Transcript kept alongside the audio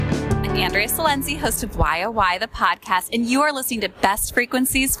I'm Andrea Salenzi, host of YOY, the podcast, and you are listening to Best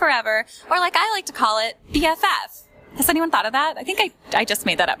Frequencies Forever, or like I like to call it, BFF. Has anyone thought of that? I think I just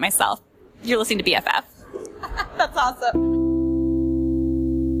made that up myself. You're listening to BFF. That's awesome.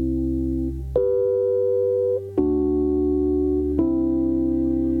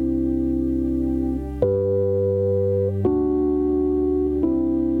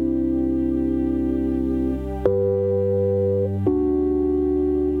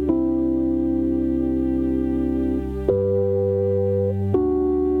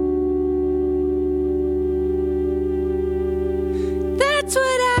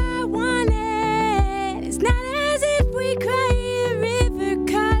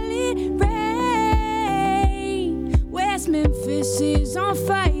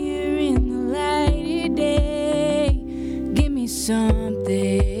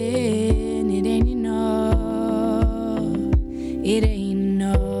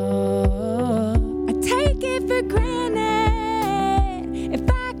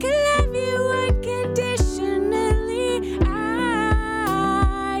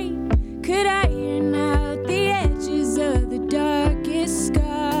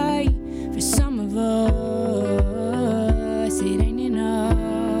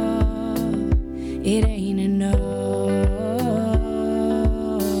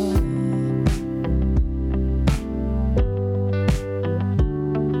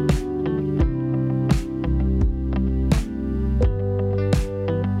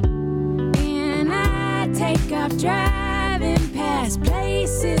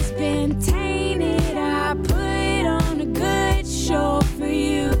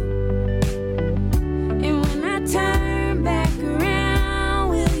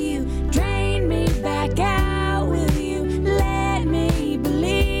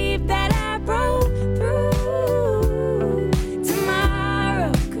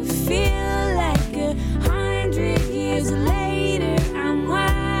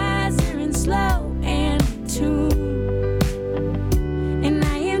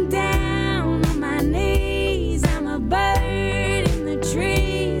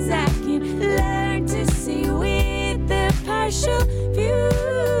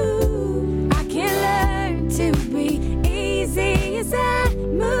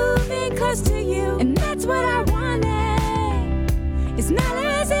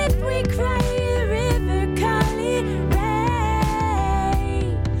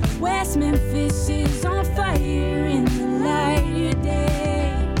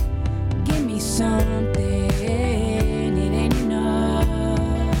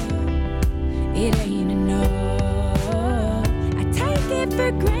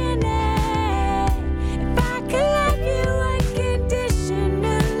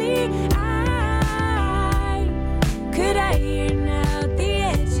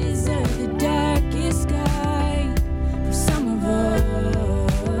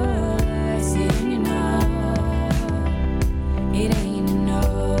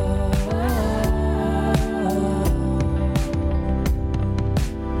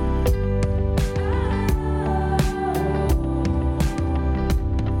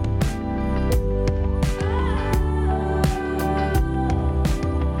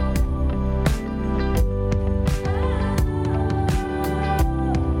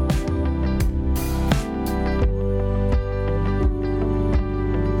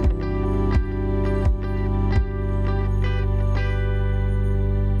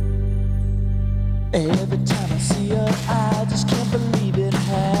 Every time I see her, I just can't believe it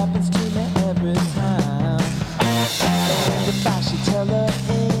happens to me every time. And if I should tell her,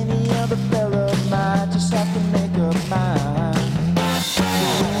 any other fella might just have to make up mine.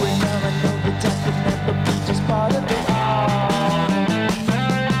 Ooh, and now I know that I could never be just part of it all.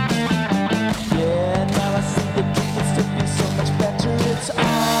 Yeah, now I see that it can still be so much better. It's all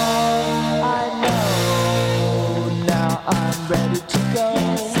I know. Now I'm ready to go.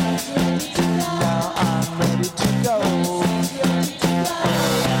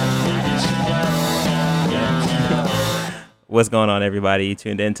 What's going on, everybody? You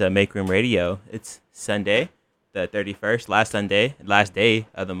tuned in to MAKEROOM Radio. It's Sunday, the 31st, last day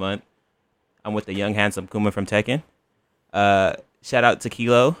of the month. I'm with the young, handsome Kuma from Tekken. Shout out to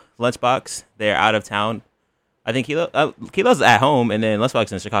Kilo, Lunchbox. They're out of town. I think Kilo's at home, and then Lunchbox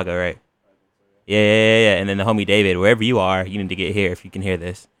is in Chicago, right? Yeah. And then the homie David, wherever you are, you need to get here if you can hear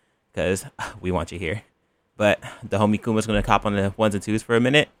this, because we want you here. But the homie Kuma's going to cop on the ones and twos for a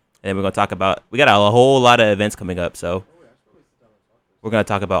minute, and then we're going to talk about, we got a whole lot of events coming up, so we're going to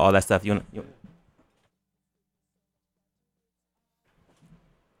talk about all that stuff.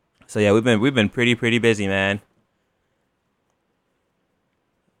 So yeah, we've been pretty busy, man.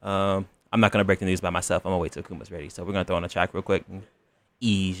 I'm not gonna break the news by myself. I'm gonna wait till Kuma's ready. So we're gonna throw on a track real quick and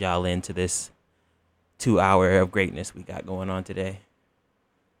ease y'all into this 2 hour of greatness we got going on today.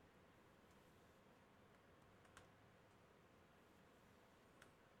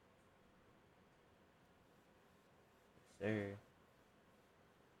 Sir.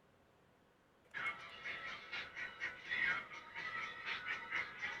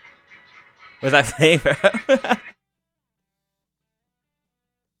 What's that saying, bro?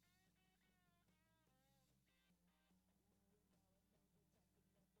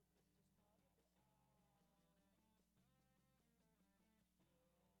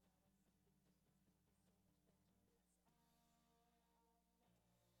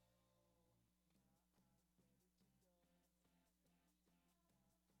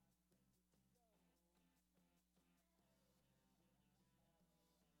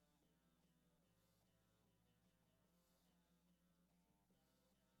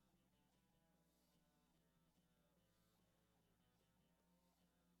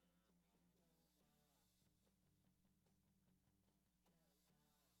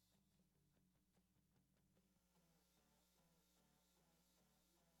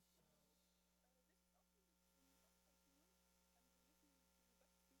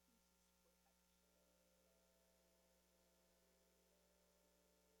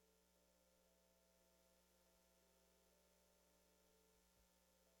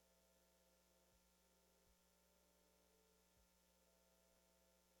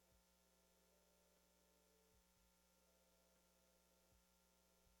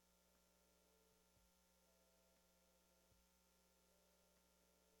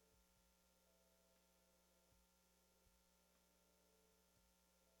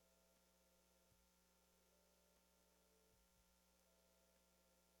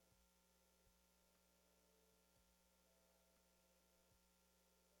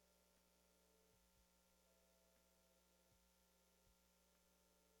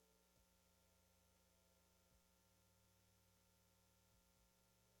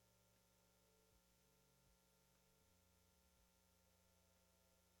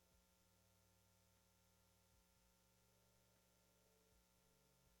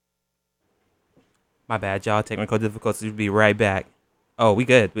 My bad, y'all. Technical difficulties. We'll be right back. Oh, we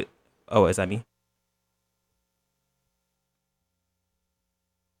good. Oh, is that me?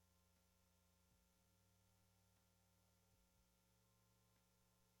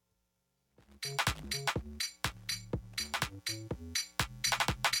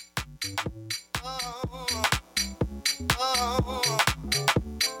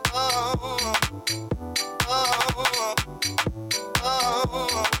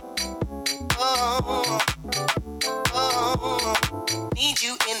 Need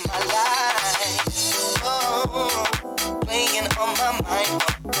you in my life. Oh, playing on my mind.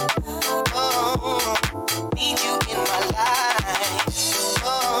 Oh, need you in my life.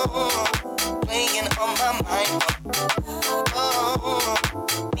 Oh, playing on my mind. Oh,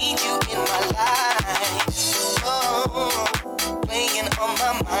 need you in my life. Oh, playing on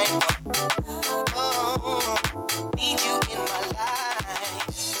my mind. Oh, need you in my life.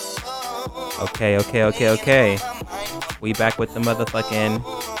 Oh, Okay. We back with the motherfucking,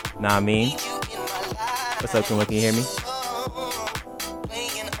 nah, I mean. What's up, Kuma? Can you hear me?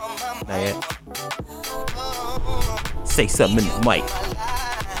 Not yet. Say something in the mic.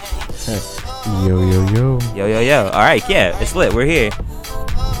 Yo. All right, yeah, it's lit. We're here.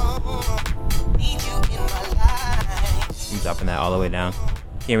 I'm dropping that all the way down. Can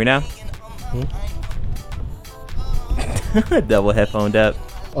you hear me now? Double headphoned up.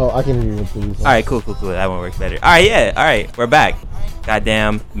 Oh, I can hear you. Please. All right, cool. That one works better. All right, yeah. All right, we're back.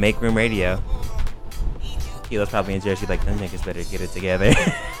 Goddamn, MAKEROOM Radio. Kilo's probably in Jersey like, them niggas better get it together.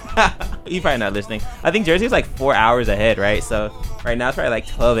 You probably not listening. I think Jersey's like 4 hours ahead, right? So right now it's probably like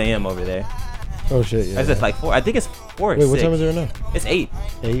 12 a.m. over there. Oh, shit, yeah. It's just like 4. I think it's 4 or Wait, 6. what time is it right now? It's 8.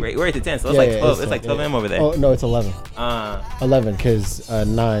 8? We're at the 10, so it's like 12. It's like 12 a.m. over there. Oh, no, it's 11. 11. 11, because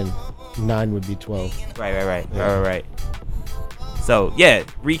 9 would be 12. Right. Yeah. Right. So yeah,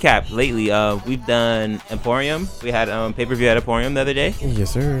 recap. Lately, we've done Emporium. We had pay-per-view at Emporium the other day. Yes,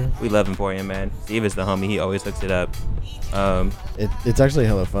 sir. We love Emporium, man. Steve is the homie. He always hooks it up. It's actually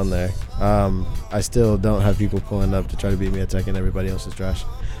hella fun there. I still don't have people pulling up to try to beat me at Tekken. Everybody else is trash.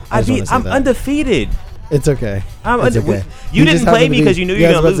 I'm undefeated. It's okay. It's okay. You didn't play me because you knew you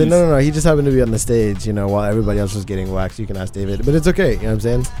were going to lose. No. He just happened to be on the stage, while everybody else was getting waxed. You can ask David. But it's okay. You know what I'm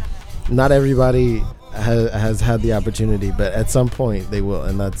saying? Not everybody has had the opportunity, but at some point they will,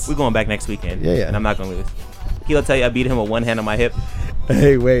 and that's... We're going back next weekend. Yeah. And I'm not going to lose. He'll tell you I beat him with one hand on my hip.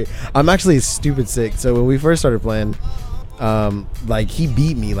 Hey, wait. I'm actually stupid sick. So when we first started playing, like he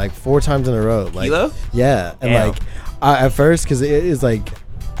beat me like 4 times in a row. Like, Kilo? Yeah, and Damn. like at first, because it is like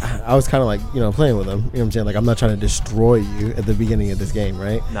I was kind of like playing with him. You know what I'm saying? Like I'm not trying to destroy you at the beginning of this game,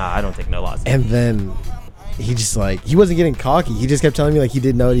 right? Nah, I don't take no loss. And then he just like he wasn't getting cocky. He just kept telling me like he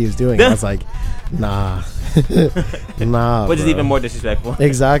didn't know what he was doing. I was like, nah, nah. Which is bro. even more disrespectful.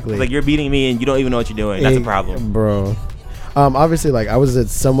 Exactly. It's like you're beating me and you don't even know what you're doing. That's a problem. bro. Obviously, like I was at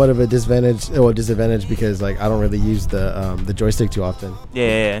somewhat of a disadvantage because like I don't really use the joystick too often.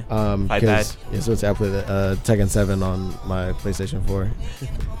 Yeah. Fight bad. Yeah, so it's I play the Tekken 7 on my PlayStation 4.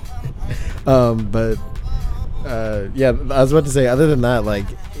 Yeah, I was about to say. Other than that, like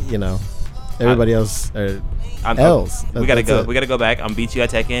everybody else else. We gotta go. We gotta go back. I'm beat you at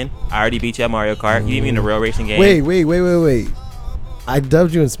Tekken. I already beat you at Mario Kart. You beat me in a real racing game. Wait. I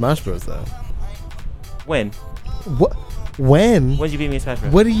dubbed you in Smash Bros. Though. When? What? When? When did you beat me in Smash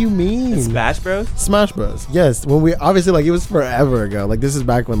Bros? What do you mean? In Smash Bros? Smash Bros. Yes. When we obviously like it was forever ago. Like this is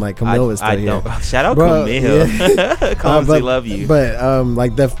back when like Camille was still here. Shout out Bro, Camille. yeah. Combs, we love you. But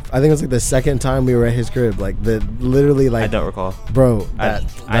like I think it was like the second time we were at his crib. Like literally like I don't recall. Bro, I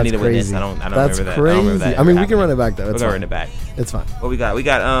need a witness. crazy. I don't That's remember that. crazy. I don't remember that I mean, we ever can run happening. it back though. We're It's gonna fine. run it back. It's fine. What we got? We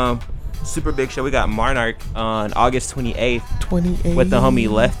got super big show. We got Monarch on August 28th 28 with the homie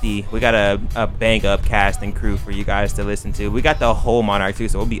Lefty. We got a bang up cast and crew for you guys to listen to. We got the whole Monarch too,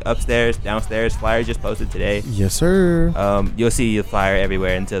 so we'll be upstairs, downstairs. Flyer just posted today. Yes, sir. You'll see the flyer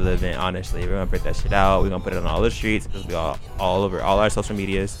everywhere until the event. Honestly, we're gonna print that shit out. We're gonna put it on all the streets. It'll be all over all our social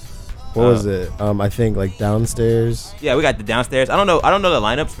medias. What was it? I think like downstairs. Yeah, we got the downstairs. I don't know the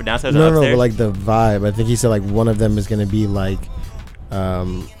lineups for downstairs No, and upstairs. but like the vibe. I think he said like one of them is gonna be like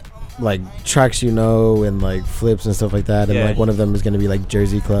tracks and like flips and stuff like that, and Yeah. like one of them is gonna be like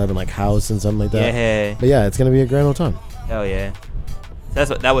Jersey Club and like house and something like that. Yeah. But yeah, it's gonna be a grand old time. Hell yeah.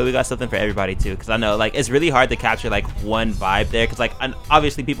 That way we got something for everybody too, because I know like it's really hard to capture like one vibe there, because like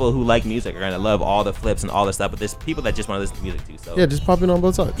obviously people who like music are gonna love all the flips and all the stuff, but there's people that just want to listen to music too. So Yeah, just pop in on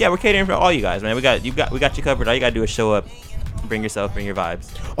both sides. yeah, we're catering for all you guys, man. We got you covered. All you gotta do is show up, bring yourself, bring your vibes.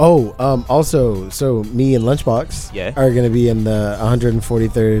 Oh, also, so me and Lunchbox are gonna be in the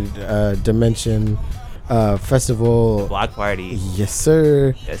 143rd Dimension Festival Block party. Yes,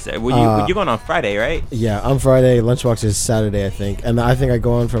 sir. Yes, sir. Well, you're going on Friday, right? Yeah, on Friday. Lunchbox is Saturday, I think, and I think I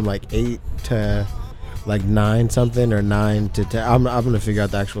go on from like 8 to like 9 something, or 9 to 10. I'm gonna figure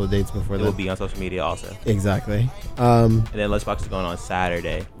out the actual dates before that. It will be on social media also. Exactly. And then Lunchbox is going on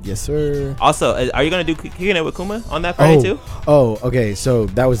Saturday. Yes, sir. Also, are you gonna do Kicking It with Kuma on that Friday too? Oh, okay. So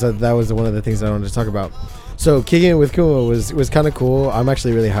that was one of the things I wanted to talk about. So Kicking It with Kuma was kind of cool. I'm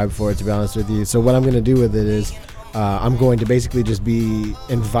actually really hyped for it, to be honest with you. So what I'm gonna do with it is I'm going to basically just be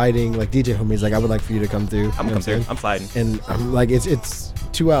inviting like DJ homies. Like I would like for you to come through. I'm come through. I'm sliding. And I'm like it's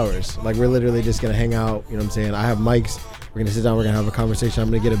 2 hours. Like we're literally just gonna hang out. You know what I'm saying? I have mics. We're gonna sit down. We're gonna have a conversation. I'm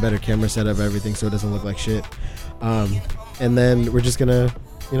gonna get a better camera setup, everything, so it doesn't look like shit. And then we're just gonna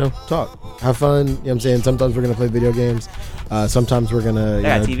talk, have fun. You know what I'm saying? Sometimes we're gonna play video games. Sometimes we're gonna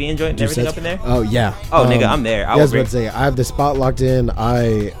TV and joint and everything up in there. Oh yeah. Oh nigga, I'm there. I was about to say I have the spot locked in.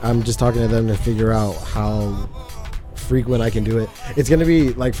 I'm just talking to them to figure out how frequent I can do it. It's gonna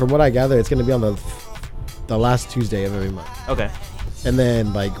be like, from what I gather, it's gonna be on the last Tuesday of every month. Okay. And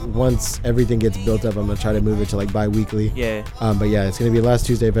then like once everything gets built up, I'm gonna try to move it to like bi-weekly. Yeah. But yeah, it's gonna be last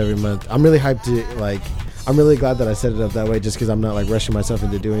Tuesday of every month. I'm really hyped to like. I'm really glad that I set it up that way, just because I'm not like rushing myself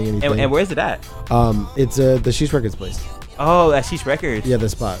into doing anything. And where's it at? It's the Sheesh Records place. Oh, that's Sheesh Records. Yeah, the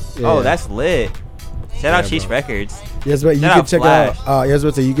spot. Yeah. That's lit. Shout out Sheesh Records. Yes, but you Shout can out check Flash. out. Yes,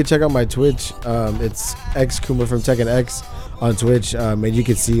 but you can check out my Twitch. It's X Kuma from Tekken X on Twitch, and you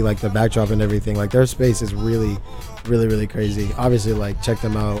can see like the backdrop and everything. Like their space is really crazy. Obviously, like check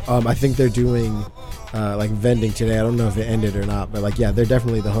them out. I think they're doing like vending today. I don't know if it ended or not, but like yeah, they're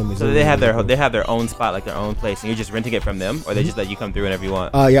definitely the homies. So they have their own spot, like their own place, and you're just renting it from them, or they just let you come through whenever you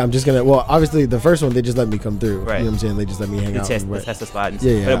want. Yeah, I'm just gonna. Well, obviously the first one they just let me come through. Right. You know what I'm saying? They just let me hang out. Test the spot. And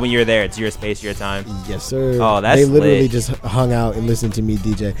Yeah. But when you're there, it's your space, your time. Yes, sir. Oh, that's They literally lit. just hung out and listened to me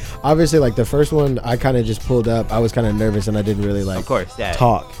DJ. Obviously, like the first one, I kind of just pulled up. I was kind of nervous and I didn't really like Of course, yeah.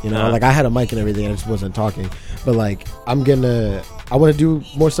 talk. You know, like I had a mic and everything, and I just wasn't talking. But like I want to do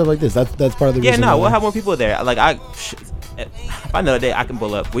more stuff like this. That's part of the reason. We'll have more people there. Like if I know a day I can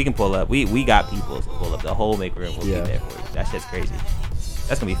pull up, we can pull up. We got people to pull up. The whole make room will be there for you. That shit's crazy.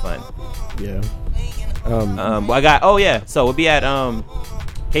 That's gonna be fun. Yeah. So we'll be at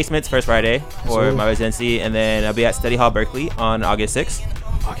Casements first Friday for my residency, and then I'll be at Study Hall Berkeley on August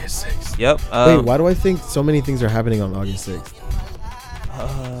 6th. August 6th. Yep. Wait, why do I think so many things are happening on August 6th?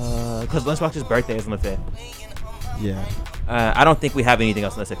 Because Lunchbox's birthday is on the 5th. Yeah. I don't think we have anything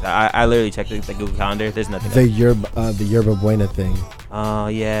else on the 6th. I literally checked the Google Calendar. There's nothing The else. the Yerba Buena thing. Oh,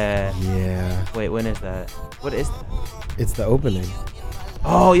 yeah. Yeah. Wait, when is that? What is that? It's the opening.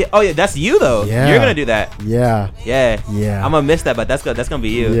 Oh, yeah. That's you, though. Yeah. You're going to do that. Yeah. Yeah. Yeah. I'm going to miss that, but that's going to be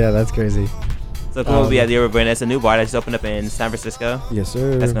you. Yeah, that's crazy. So we'll be at the Yerba Buena. It's a new bar that just opened up in San Francisco. Yes,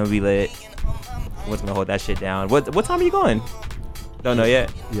 sir. That's going to be lit. What's going to hold that shit down? What time are you going? Don't know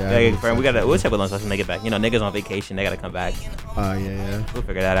yet. Yeah. We'll check with lunch when they get back. You know, niggas on vacation, they gotta come back. Yeah. We'll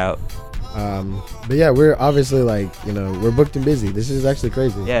figure that out. But yeah, we're obviously like, we're booked and busy. This is actually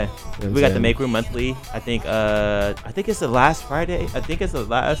crazy. Yeah. You know We got the saying? Make Room monthly. I think it's the last Friday. I think it's the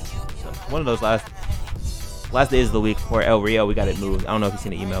last one of those last days of the week for El Rio. We got it moved. I don't know if you've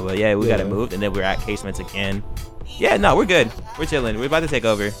seen the email, but yeah, we got it moved, and then we're at Casements again. Yeah, no, we're good. We're chilling. We're about to take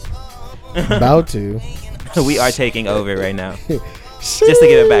over. About to. We are taking over right now. Just to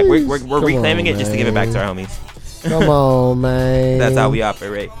give it back. We're Come reclaiming on, it just to give it back to man. our homies. Come on, man. That's how we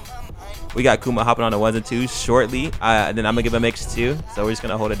operate. We got Kuma hopping on the 1s and 2s shortly. Then I'm gonna give a mix too. So we're just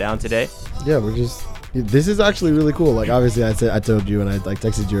gonna hold it down today. Yeah, this is actually really cool. Like, obviously, I told you and I like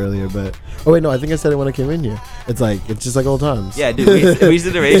texted you earlier, but oh wait, no, I think I said it when I came in here. It's just like old times. Yeah, dude. We used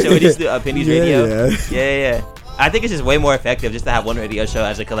to do the radio show. We used to do Penny's Radio. Yeah. Yeah. I think it's just way more effective just to have one radio show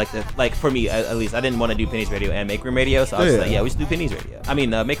as a collective. Like, for me, at least, I didn't want to do Penny's Radio and Make Room Radio, so I was like, we should do Penny's Radio. I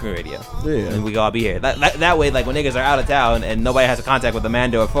mean, Make Room Radio. Yeah. And we can all be here. That way, like, when niggas are out of town and nobody has a contact with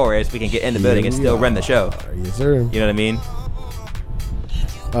Amanda or Forrest, we can get in the building and still run the show. Yes, sir. You know what I mean?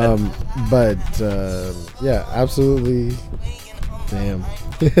 Yeah, absolutely. Damn.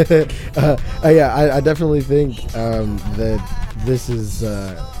 I definitely think that this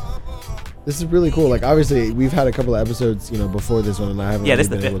is really cool. Like, obviously, we've had a couple of episodes, before this one, and I haven't. Yeah, this is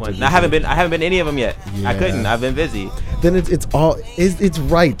the 5th one. I haven't been any of them yet. Yeah. I couldn't. I've been busy. Then it's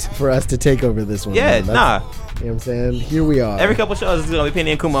right for us to take over this one. Yeah, man. nah. You know what I'm saying? Here we are. Every couple shows is gonna be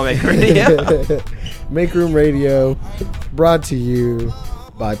Penny and Kuma on Make Room Radio. Make Room Radio, brought to you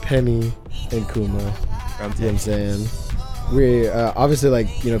by Penny and Kuma. You know what I'm saying? We obviously, like,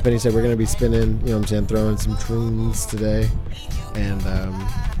 Penny said, we're gonna be spinning. You know what I'm saying? Throwing some tunes today, and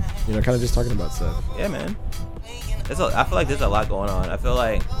kind of just talking about stuff. Yeah, man. I feel like there's a lot going on. I feel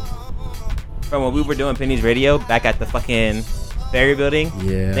like from when we were doing Penny's Radio back at the fucking Ferry Building,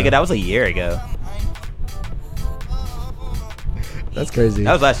 nigga, that was a year ago. That's crazy.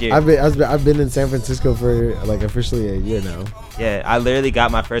 That was last year. I've been in San Francisco for like officially a year now. Yeah, I literally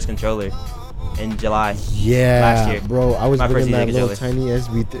got my first controller in July. Yeah, last year. Bro, I was My bringing first that controller. little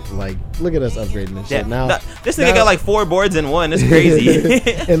tiny SB. Like, look at us upgrading and shit. Yeah, Now this nigga got like 4 boards in one. It's crazy.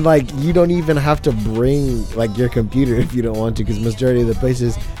 And like, you don't even have to bring like your computer if you don't want to, because majority of the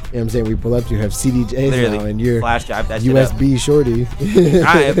places, you know what I'm saying, we pull up to have CDJs Literally, now, and you're flash drive that shit up. USB shorty.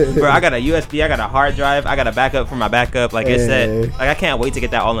 Bro, I got a USB, I got a hard drive, I got a backup for my backup. Like I said, like, I can't wait to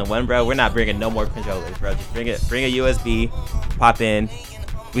get that all in one, bro. We're not bringing no more controllers, bro. Just bring a USB, pop in.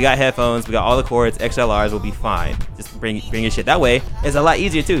 We got headphones, we got all the cords, XLRs, will be fine. Just bring your shit. That way, it's a lot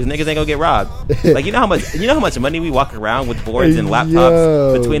easier too, 'cause niggas ain't gonna get robbed. Like, you know how much money we walk around with boards and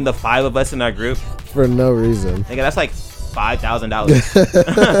laptops between the 5 of us in our group? For no reason. Nigga, that's like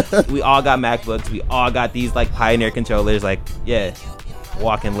 $5,000. We all got MacBooks, we all got these like Pioneer controllers, like, yeah,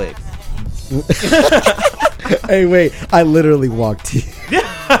 walking licks. Hey, wait, I literally walked here.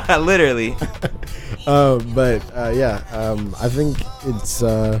 Literally. I think it's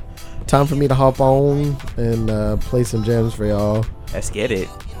time for me to hop on and play some jams for y'all. Let's get it.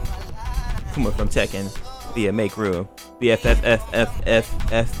 Kuma from Tekken via Make Room.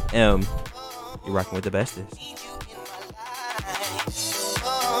 BFFFFFM. You're rocking with the bestest.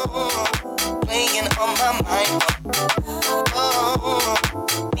 Playing on my mind.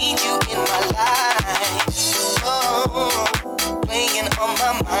 Need you in my life. Playing on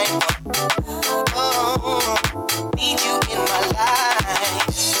my mind. Need you in my life.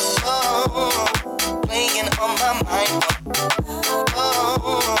 Playing on my mind.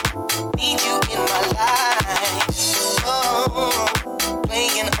 Need you in my life.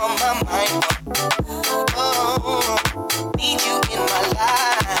 Playing on my mind. Need you in my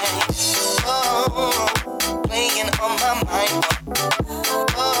life. Playing on my mind.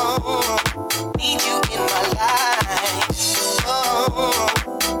 Need you in my life.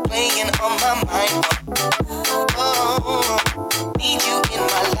 Playing on my mind. Need you in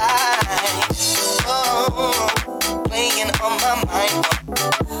my life. Playing on my mind.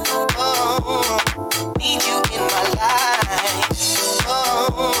 Need you in my life.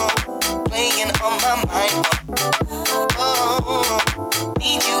 Playing on my mind.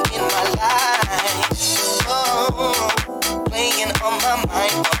 Need you in my life. Playing on my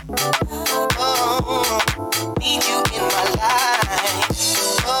mind. Need you in my life.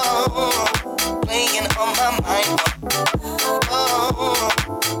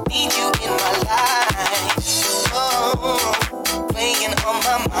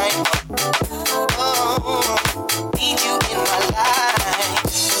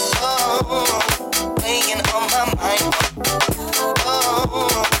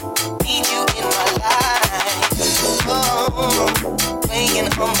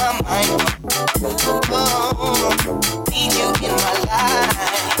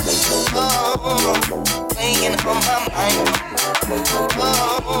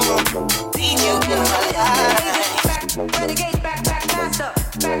 Renegade back, master.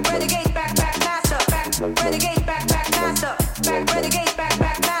 Renegade back, master. Renegade back, master. Renegade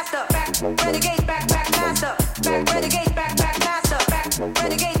back, master. Renegade back, master. Renegade back, master.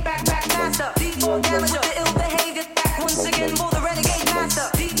 Renegade back, master. D4 damage of the ill behavior. Back once again for the renegade master.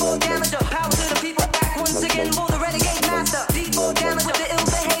 D4 damage of power to the people. Back once again for the renegade master. D4 damage of the ill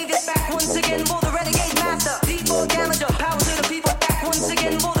behavior. Back once again for the renegade master. D4 damage of power to the people. Back once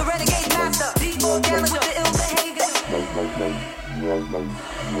again for the renegade master. D4 damage of the ill behavior.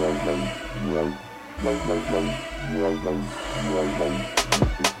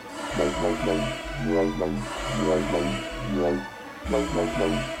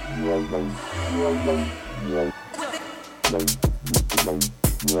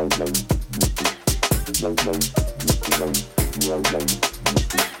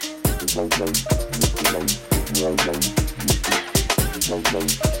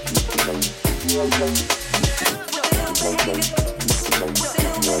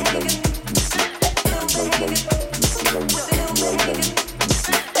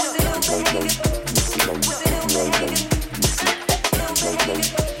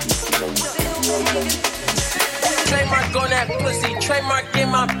 Trademark on that pussy, trademark in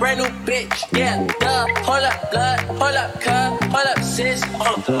my brand new bitch. Yeah, duh, hold up, blood, hold up, cuz, hold up, sis.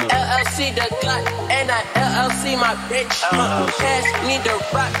 LLC the Glock, and I LLC my bitch. Cash need the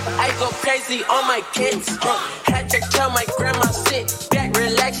rock, I go crazy on my kids. Had to tell my grandma sit back,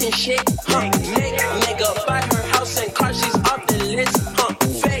 relax and shit. Make nigga buy her house and car, she's off the list.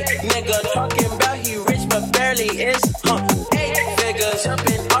 Fake nigga talking about he rich but barely is. 8 figures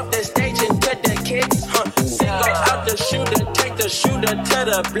jumping off the stage and to the kids. Single out the shooter, take the shooter to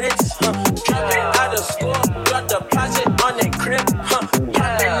the blitz. Dropping out of school, got deposit on that crib.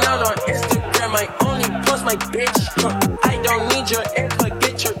 Popping out on Instagram, I only post my bitch. I don't need your input,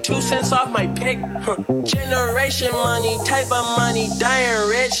 get your 2 cents off my pick. Generation money, type of money, dying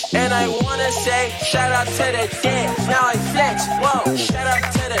rich. And I wanna say, shout out to the dead. Now I flex, whoa. Shout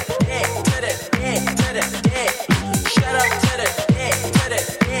out to the dead, to the dead, to the dead. Shout out to the dead, to the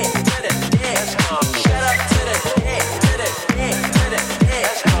dead, to the dead. Shout out to the dead, to the dead, to the dead.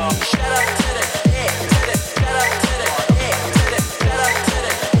 Shout out to the dead, to the, shout out to the dead, to the, shout out to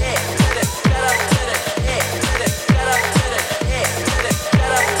the dead, to the, shout out to the dead, to the, shout out to the dead, to the,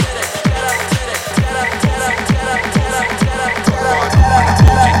 shout out to the, shout out to the, shout out, shout out, shout out, shout out, shout out, shout out.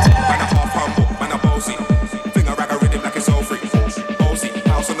 Man a half humble, man a bossy. Finger rag a rhythm like it's all free. Bossy,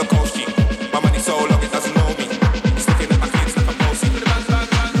 house on the coast G. My money so long it doesn't know me. It's looking at my kids like I'm bossy.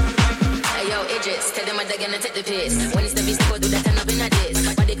 Hey yo, Idris, tell them they're gonna take the piss. When it's the beast, go do that turn up in a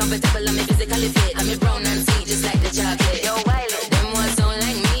diss. Body comfortable, I'm physically fit. I'm brown and sweet, just like the chocolate. Yo, wild, them ones don't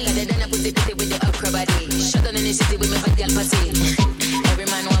like me. And then I put the pity with the upper body. Shut down in the city with my fat girl pussy. Every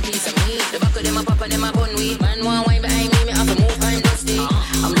man want piece of me. The back of them a pop and them a bun weed. Man want wine behind me, me have to move, I'm dusty.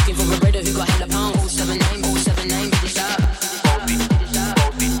 I'm looking for a brother who got hella pound. 079, 079, bitch up. Bossy,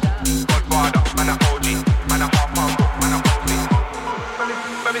 bossy. Godfather, man a OG. Man a half humble, man a bossy.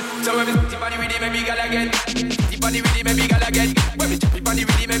 So when me tip on the rhythm, maybe gala get. Tip on the rhythm, maybe gala get. When me tip on the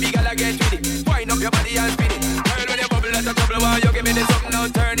rhythm, maybe gala get with it. Wind up your body and spin it. Girl, when you bubble at the trouble, why you give me this something now?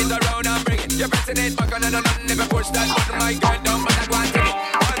 Turn it around and bring it. You're pressing it back on and on. Never push that button, my girl, down, but I want to take it.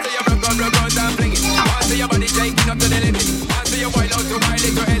 Once you broke out and fling it. Once your body shaking up to the limit. Once you wild out to my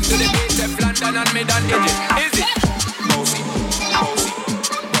leg, your head to the beat. Left London and mid and digit. Is it? Bossy, bossy.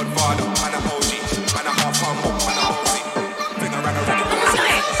 Godfather, man a OG. Man a half humble, man a bossy. Finger rag a rhythm like it's all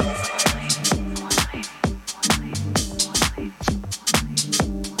free.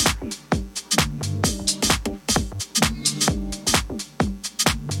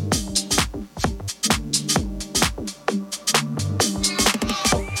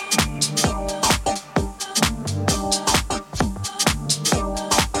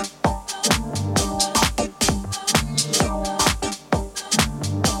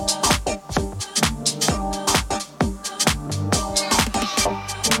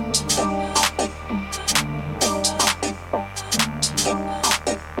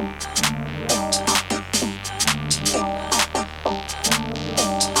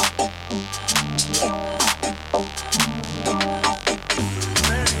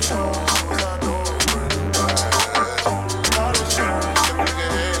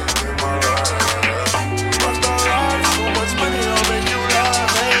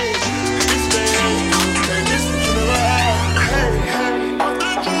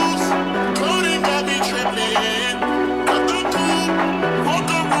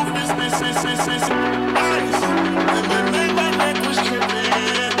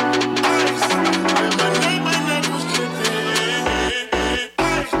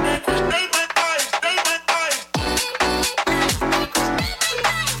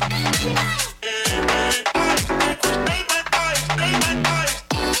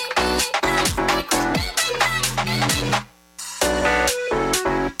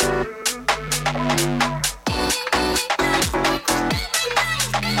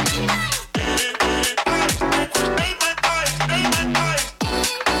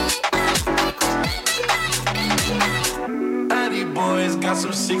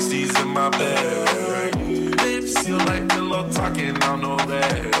 60s in my bag. Lips feel like pillow talking on no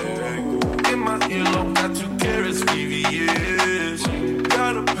rag. In my earlobe, got 2 carats, VVS.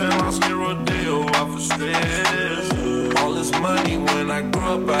 Got a penthouse near Rodeo, off of stress. All this money when I grew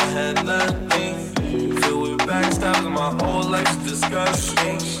up, I had nothing. Filled with backstabs and my whole life's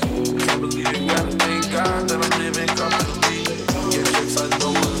disgusting. Can't believe it, gotta thank God that I'm living comfortably. Get chicks I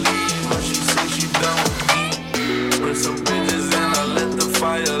don't believe, but she says she done with me. Burn some bridges and I let the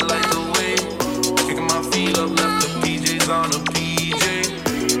fire light the way. Kicking my feet up, left the PJs on a PJ.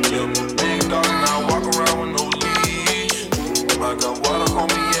 Yeah, I'm a big dog and I walk around with no leash. I got water on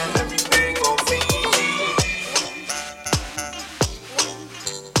me and everything on Fiji.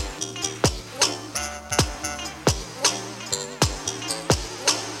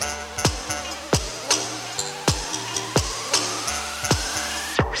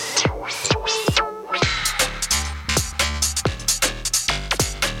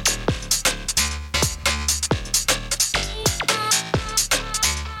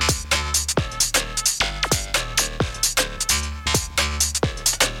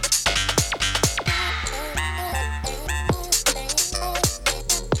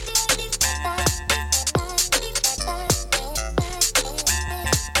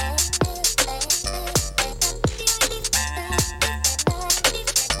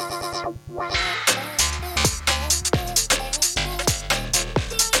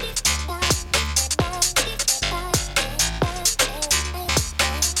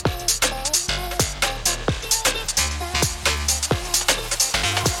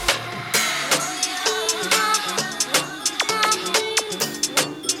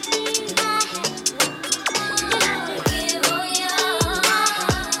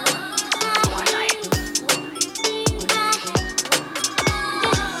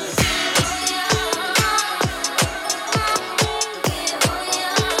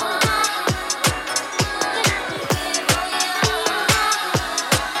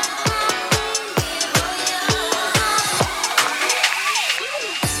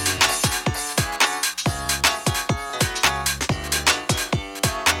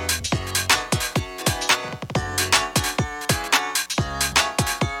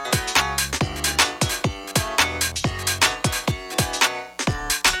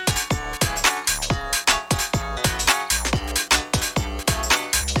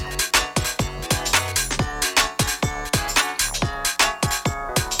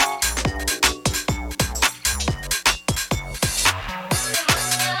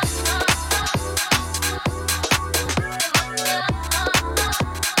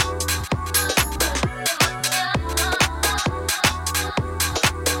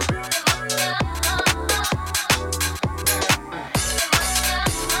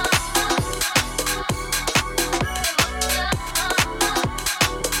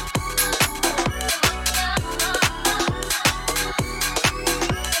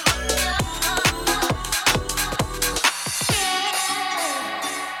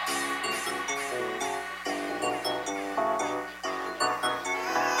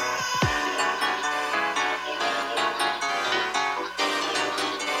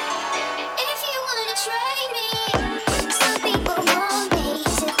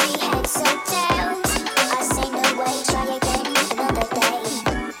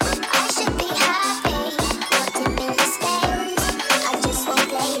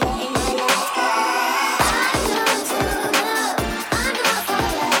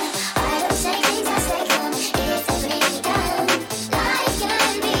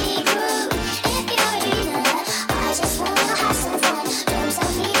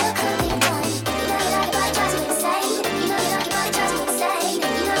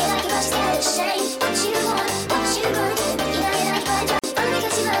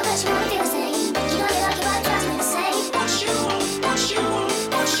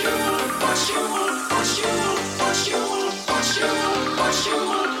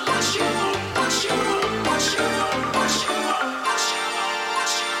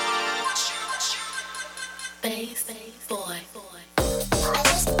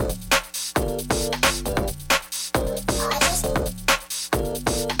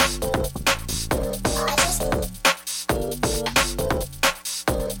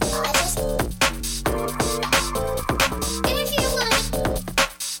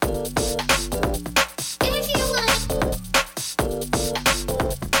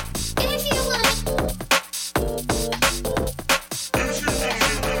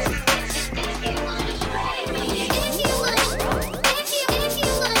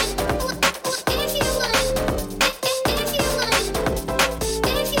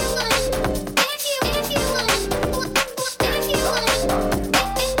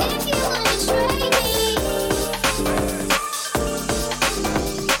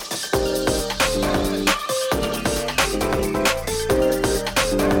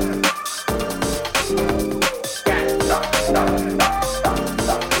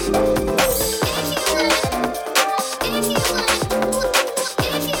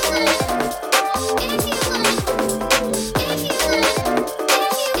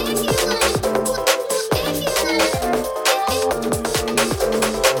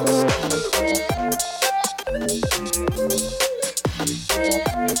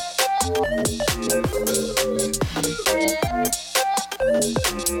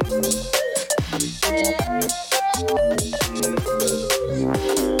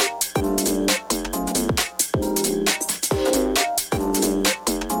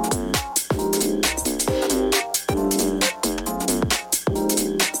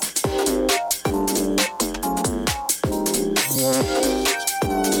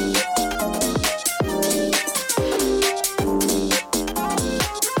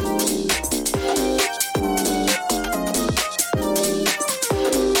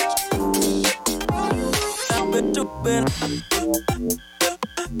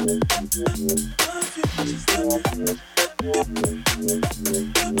 Jacket,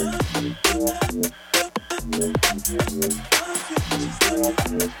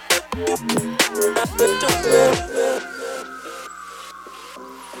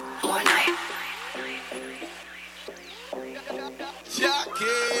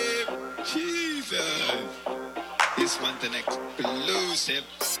 Jesus. This one's an exclusive.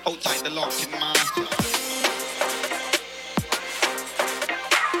 Outside the locking master.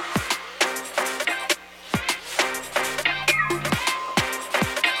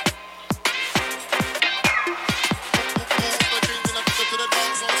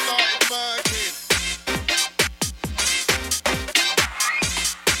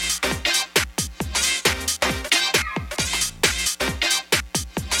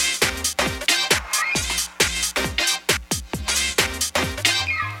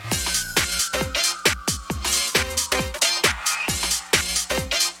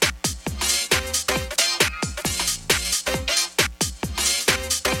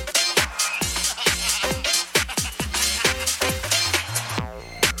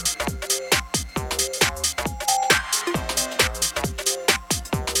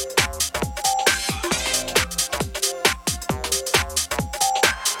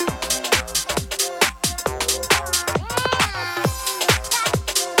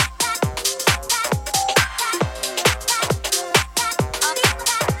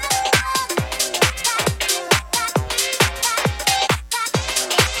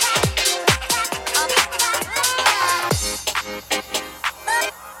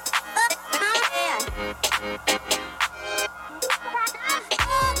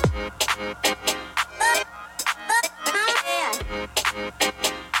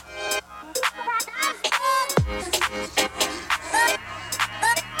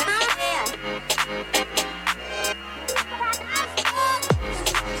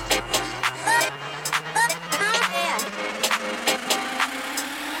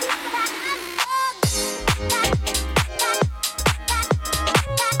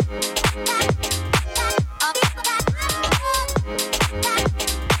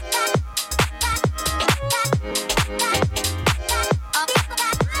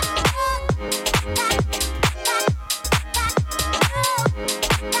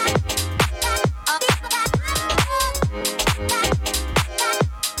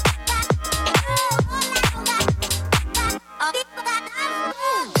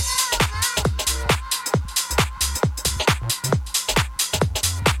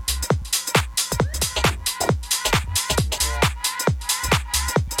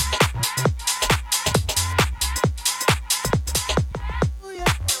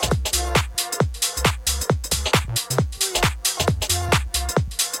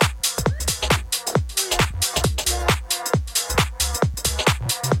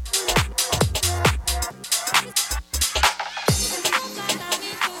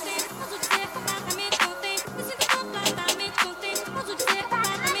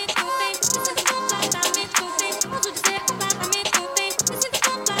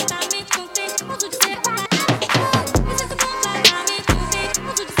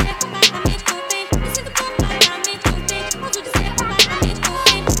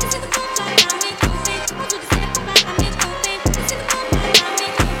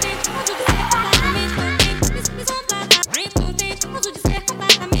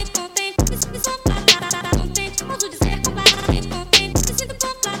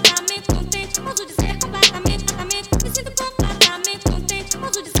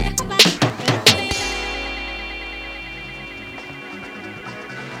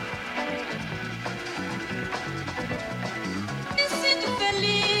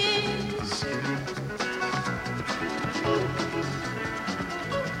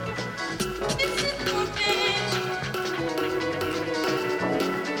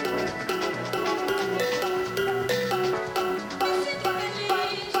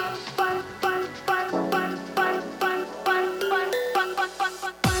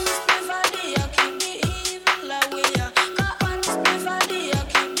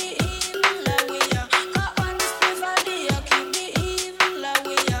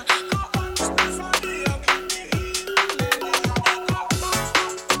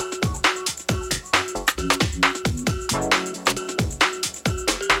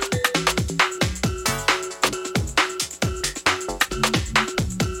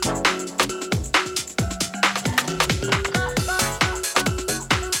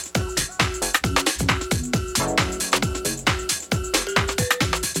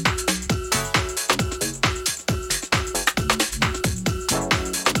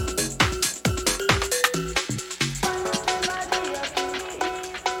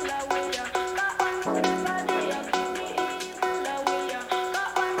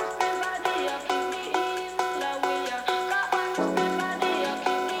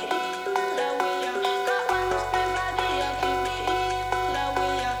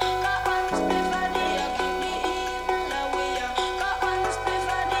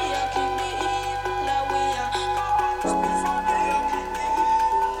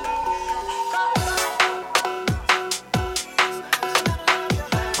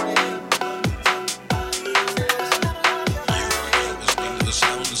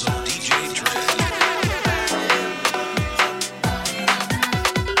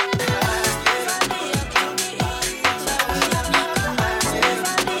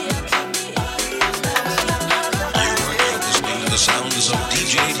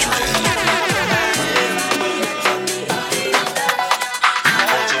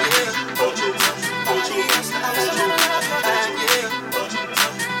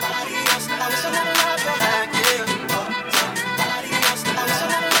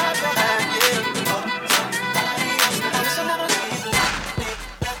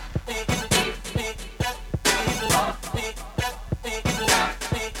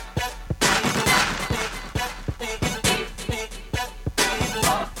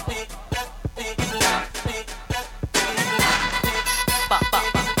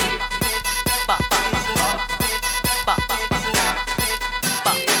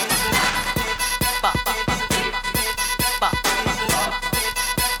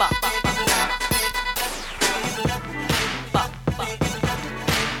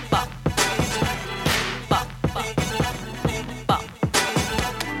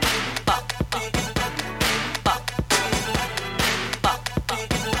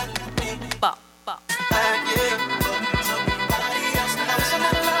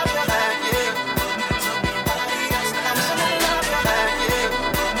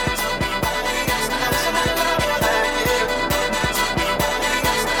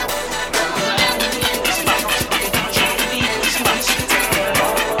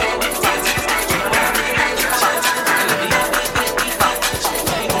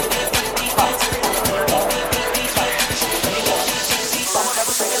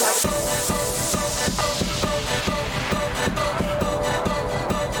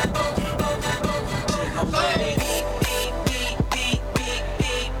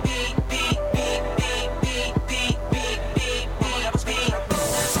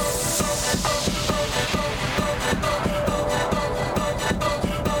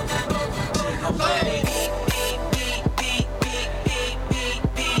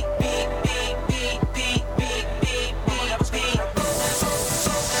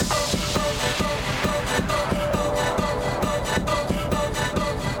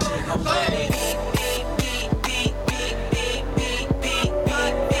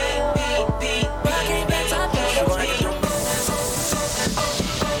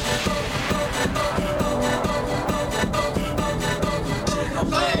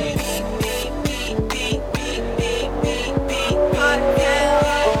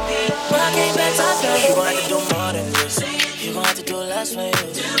 last for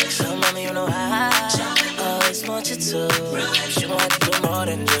you. So mommy, you know I always want you to. You gon' have to do more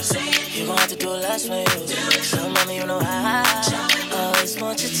than this. You gon' have to do less for you. So mommy, you know I always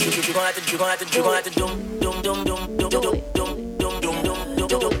want you to. You gon' have to doom doom doom doom doom doom doom doom doom doom doom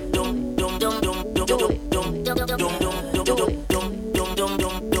doom doom doom doom doom.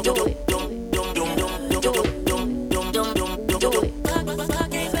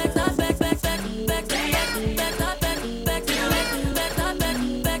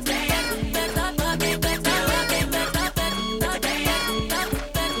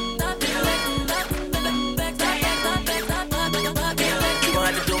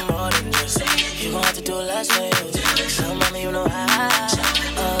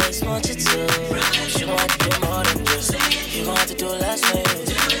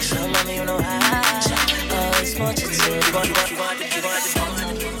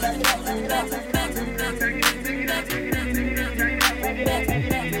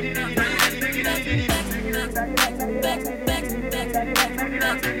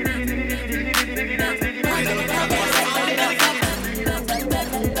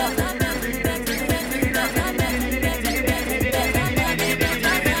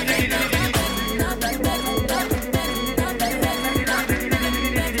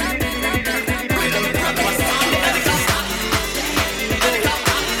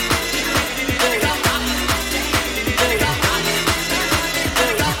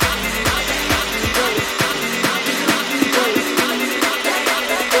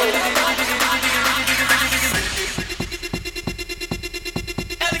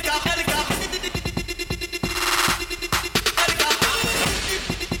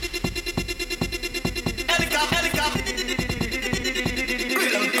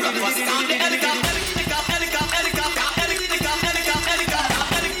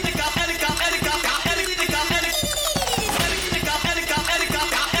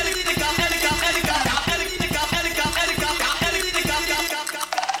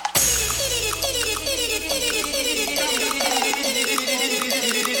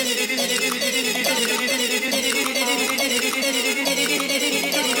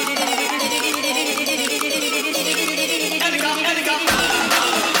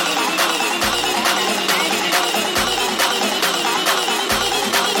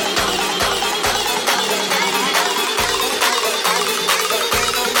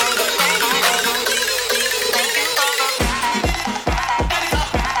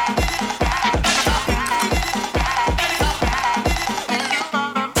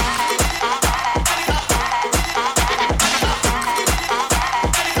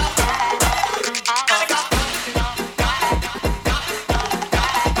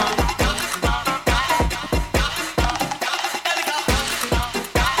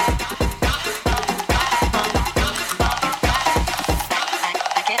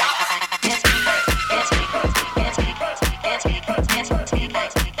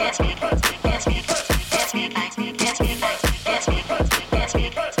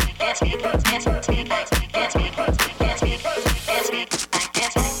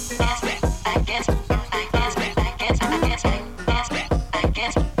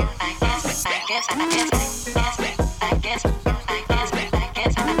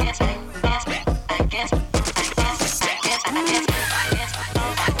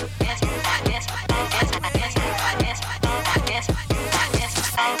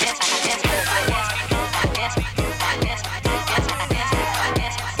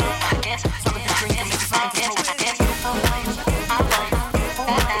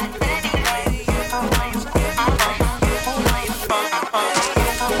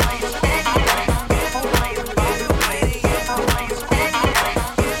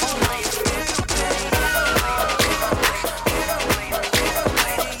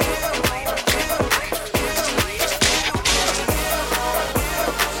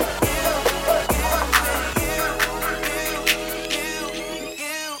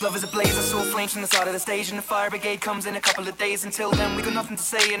 Love is a blaze, I saw flames from the side of the stage, and the fire brigade comes in a couple of days. Until then, we got nothing to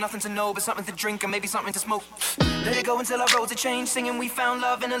say and nothing to know, but something to drink and maybe something to smoke. Let it go until our roads are changed, singing we found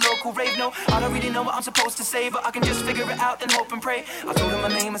love in a local rave. No, I don't really know what I'm supposed to say, but I can just figure it out and hope and pray. I told her my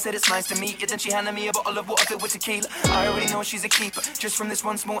name, I said it's nice to meet you, then she handed me a bottle of water filled with tequila. I already know she's a keeper, just from this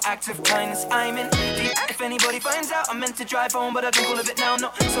one small act of kindness. I'm in deep. If anybody finds out, I'm meant to drive home, but I drink all of it now.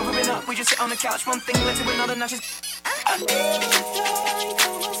 No, sobering up, we just sit on the couch, one thing led to another, now she's...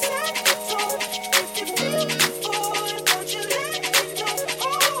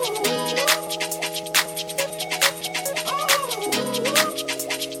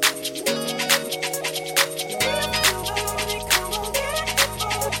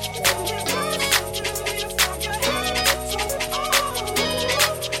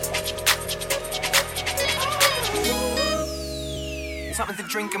 Something to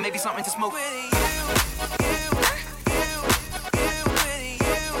drink and maybe something to smoke.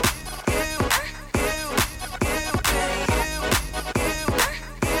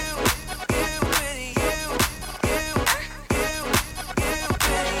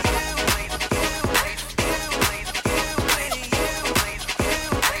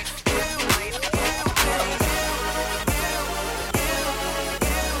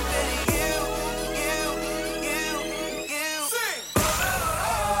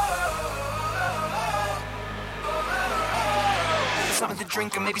 Something to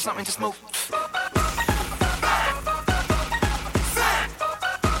drink and maybe something to smoke.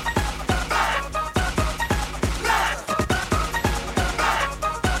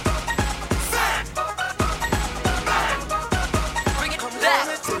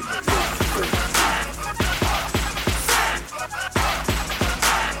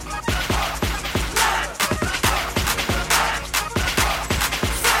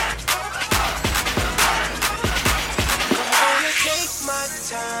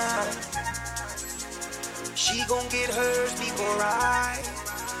 She gon' get hers before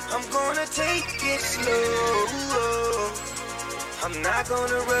I'm gonna take it slow. I'm not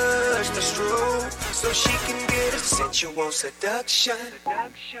gonna rush the stroke, so she can get a sensual seduction,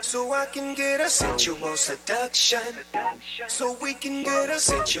 so I can get a sensual seduction, so we can get a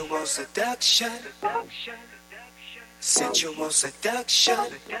sensual seduction, sensual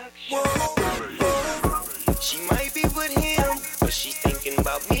seduction. Whoa, whoa. She might be with him, but she's thinking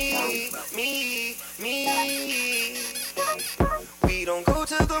about me. We don't go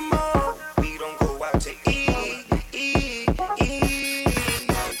to the mall, we don't go out to eat.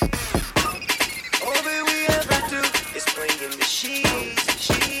 All that we ever do is play in the sheets.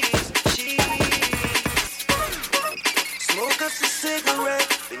 Smoke us a cigarette,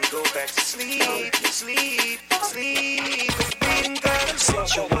 then go back to sleep. We got a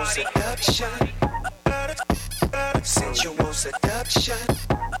sensual seduction, sensual seduction,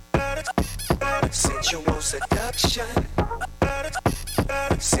 sensual seduction,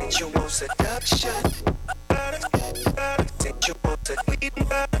 sensual seduction,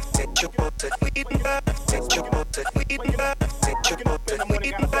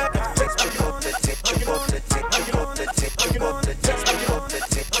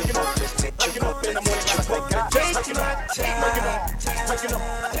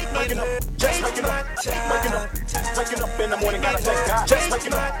 Waking up in the morning, gotta thank God. Just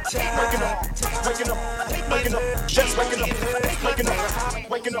waking up,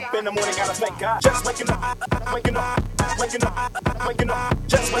 waking up in the morning, gotta thank God. Just waking up,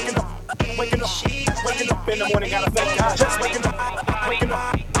 just waking up in the morning, gotta thank God. Just waking up,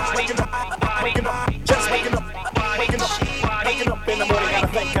 just waking up in the morning, gotta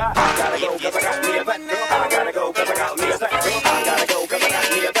thank God. I gotta go 'cause I got me a vet girl. I gotta go 'cause I got me a vet girl. I gotta go 'cause I got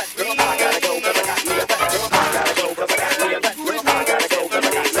me a vet girl. I gotta go 'cause I got me a vet girl. I gotta go 'cause I got me a vet girl. I gotta go 'cause I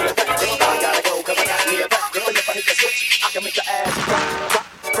got me a vet girl. I gotta go 'cause I got me a vet girl. And if I hit the switch, I can make the ass drop.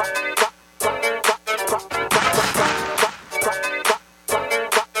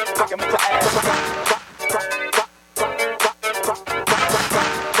 I can make the ass drop.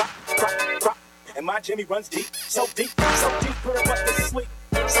 And my Jimmy runs deep, so deep, put her butt to sleep.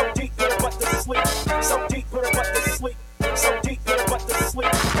 So deep, put her butt to sleep. So deep, put her butt to sleep. So deep, put her butt to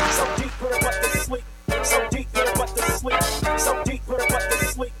sleep. So deep, put her butt to sleep. So deep, put her butt to sleep. So deep, put her butt to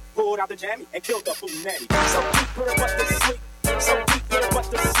sleep. Pulled out the jammy and killed the food nanny. So deep, put her butt to sleep. So deep, put her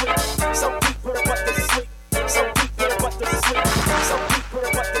butt to sleep. So deep, put her butt to sleep. So deep, put her butt to sleep. So deep, put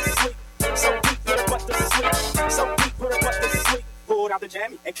her butt to sleep. So deep, put her butt to sleep. So deep, put her butt to sleep. Pulled out the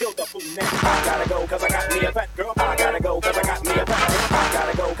jammy and killed the food nanny. I gotta go 'cause I got me a vet girl. I gotta go 'cause I got me a vet girl. I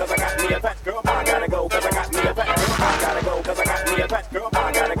gotta go 'cause I got me a vet girl. I gotta go 'cause I got me a vet girl. I gotta go 'cause I got me a vet girl.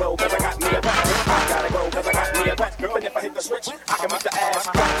 I gotta go 'cause I got me a vet girl. I gotta go 'cause I got me a vet girl. And if I hit the switch, I can make the ass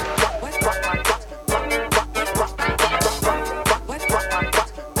drop.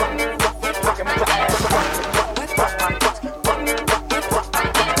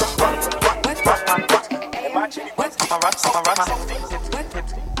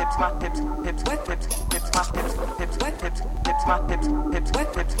 hips, my hips, hips, wet hips, hips, my hips, hips, wet hips, hips, my hips, hips,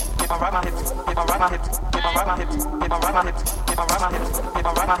 wet hips. If I ride my hips, if I ride my hips, if I ride my hips, if I ride my hips, if I ride my hips, if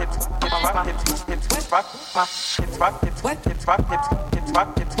I ride my hips, if I ride my hips, hips wet, rock my hips, rock hips, wet hips, rock hips, hips,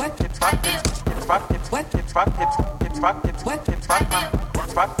 rock hips, wet hips, rock hips, hips, rock hips, wet hips, rock hips, hips, rock hips, wet hips, rock my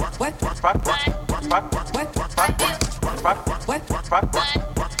hips, rock hips, wet hips, rock hips, rock hips, wet hips, rock hips, rock hips, wet hips, rock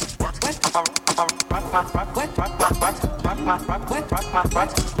hips.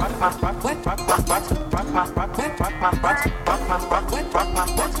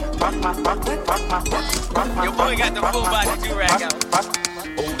 Your boy got the full body do-rag out.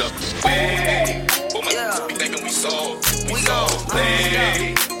 Hold up, hey, oh my, we thinking we sold,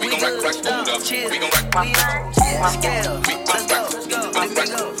 hey, we gon' rock, hold up, we gon' rock,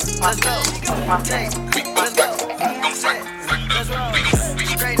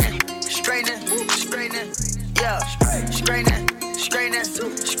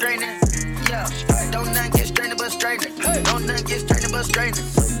 Let's straightening, yeah. Don't not get strained but straightening. Don't not get strained but straightening.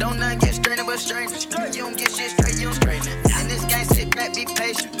 Don't not get strained but straightening. You don't get shit straight, you don't straighten it. In this game, sit back, be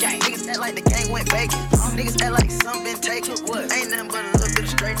patient. Niggas act like the game went vacant. Niggas act like something been taken. What? Ain't nothing but a little bit of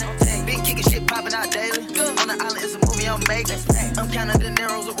straightening. Been kicking shit popping out daily. On the island, it's a movie I'm making. I'm counting De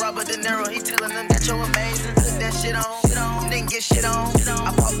Niro's with Robert De Niro. He telling them that you're amazing. Put that shit on. Didn't get shit on. I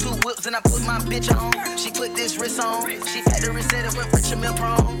bought 2 whips and I put my bitch on. She put this wrist on. She factory said it went rich and meal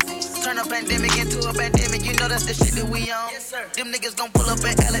prone. Turn a pandemic into a pandemic, you know that's the shit that we on. Yes, sir. Them niggas gon' pull up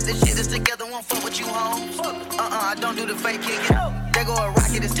and L at the shit that's together, won't fuck with you, home. I don't do the fake kicking. There go a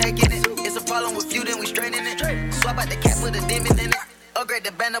rocket, it's taking it. It's a problem with you, then we straightening it. Swap out the cap, put a demon in it. Upgrade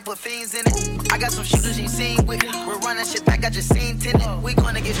the band up, put fiends in it. I got some shooters you seen with it. We're running shit back, I just seen tinted. We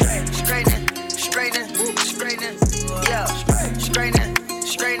gonna get straightening, yeah.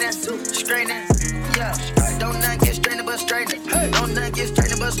 Straightening, yeah. Don't not get strained but straightening. Don't not get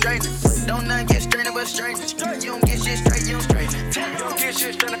strained but straightening. Don't not get strained but straightening. You don't get shit straight, you don't straighten it. You don't get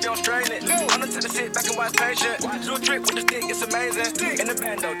shit straight if you don't straighten it. I'm gonna sit back and watch patient. Do a trick with the stick, it's amazing. In the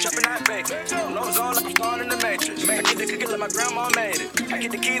bando, chopping out bacon. Nose on like I'm starring in the Matrix. I get the cookie like my grandma made it. I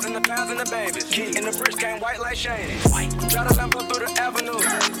get the keys and the pounds and the babies. In the bridge came white like shady. Try to lamp up through the avenue.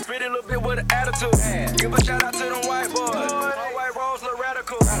 Pretty little bit with an attitude. Give a shout out to them white boys. All white rolls look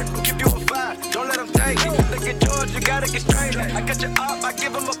radical. Keep you a 5, don't let them take it. Look at George, you gotta get straight. I got your up, I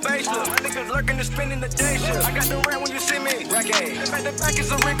give him a facelift. My niggas lurking and spending the day shift. I got the rent when you see me. Reggae. Back to back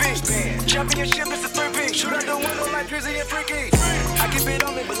is a repeat. Championship is a 3-peat. Shoot out the window like Drizzy and Freaky. I keep it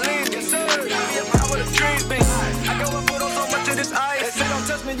on me, believe me, sir. I be a power where the trees be. I go and put on so much of this ice. They say don't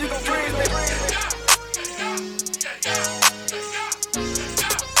touch me, you gon' freeze me.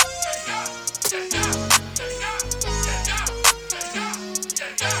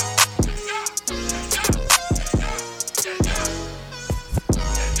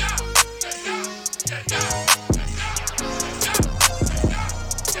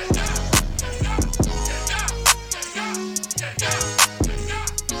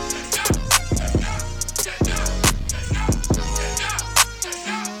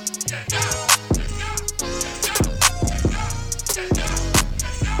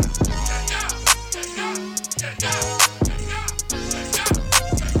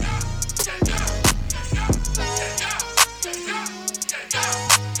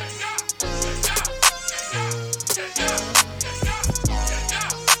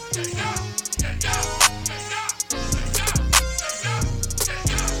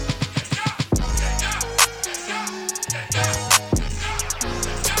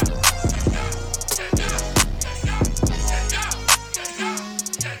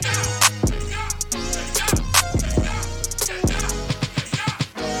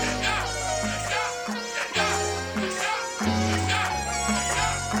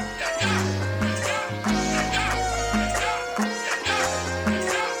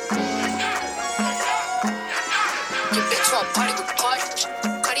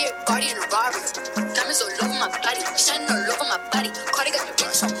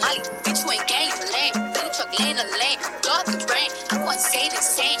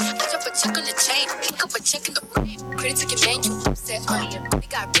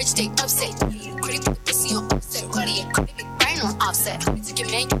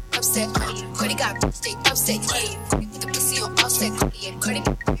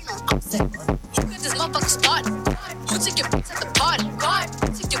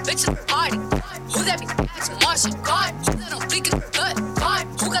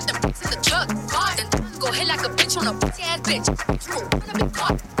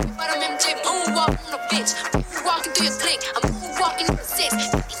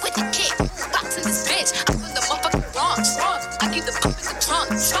 I keep the pump in the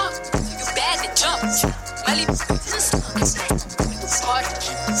trunk. drunk. You bad to jump. Melly party.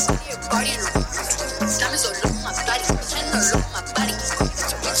 Diamonds all over my body. Chain all over my body.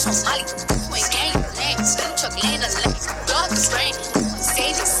 Somali. You ain't gang, you lame. Spin truck, lane, a lane. Blow up the brain.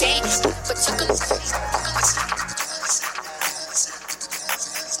 Sage insane. But you can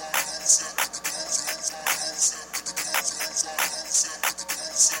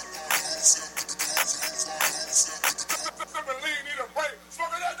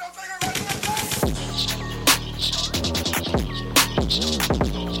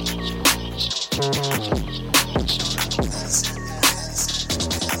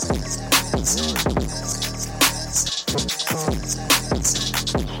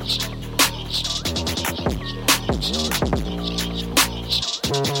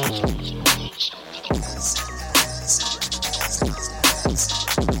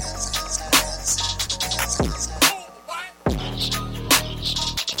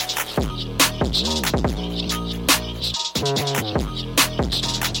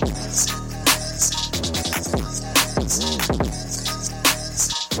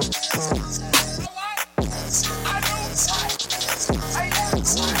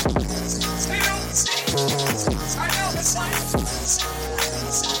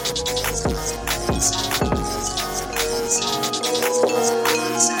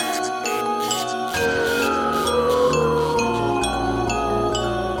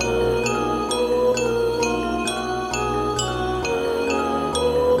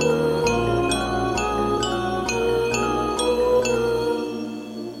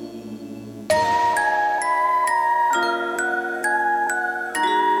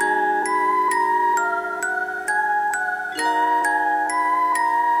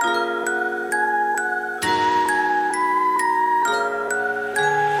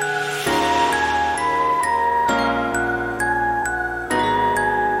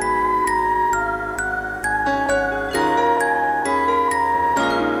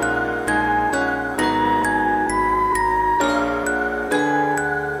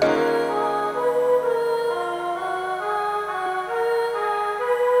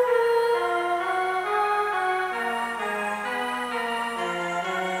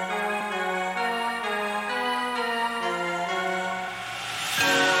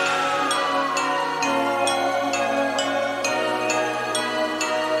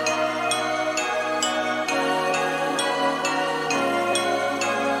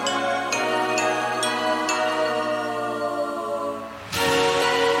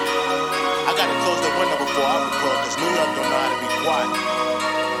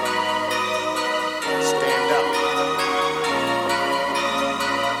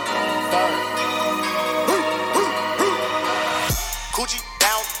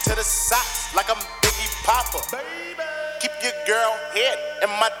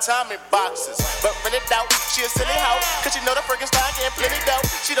Tommy boxes, but really doubt she a silly hoe, cause she know the freaking style getting plenty dough.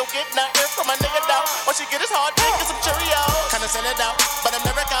 She don't get nothing from a nigga though. All she get is hard dick and some Cheerios. Kinda sell it out, but I'm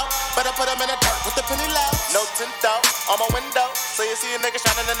never out. But I put them in the dirt with the penny low. No tint out on my window, so you see a nigga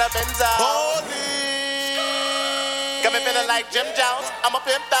shining in the Benzo. Holy, got me feeling like Jim Jones. I'm a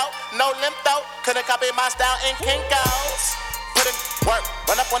pimp out, no limp out. Couldn't copy my style in Kinko's. Put in work,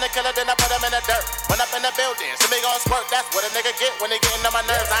 run up on the killer, then I put him in the dirt. Run up in the building, so me gon' squirt. That's what a nigga get when they getting on my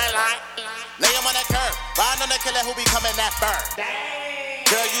nerves. I ain't lying. Lay him on that curb, ride on the killer who be coming that burn.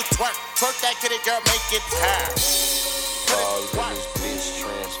 Girl, you twerk that kitty, girl, make it turn. Balls in this bitch,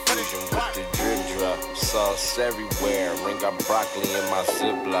 transfusion with the drip drop. Sauce everywhere, ring got broccoli in my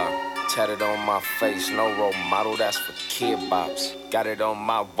Ziploc. Tatted on my face, no role model, that's for kid bops. Got it on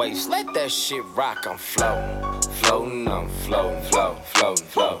my waist, let that shit rock, I'm floating. Floating, I'm floating, floating, floating,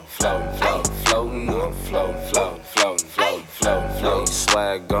 floating, floating, floating, floating, I'm floating, floating, floating, floating, floating, floating.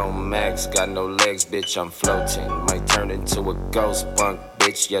 Swag on max, got no legs, bitch, I'm floating. Might turn into a ghost punk,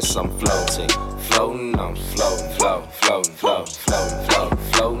 bitch, yes, I'm floating. Floating, I'm floating, floating, floating, floating, floating, floating,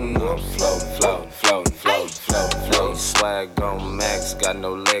 floating, I'm floating, floating, floating, floating, floating, floating. Swag on max, got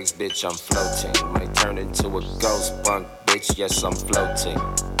no legs, bitch, I'm floating. Might turn into a ghost punk, bitch, yes, I'm floating.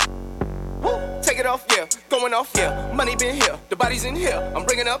 Take it off, yeah, going off, yeah. Money been here, the body's in here. I'm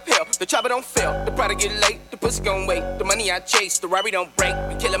bringing up here, the chopper don't fail. The product get late, the pussy gon' wait. The money I chase, the Rari don't break.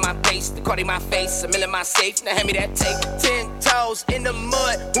 Be killing my pace, the card in my face, a mill in my safe. Now hand me that tape. 10 toes in the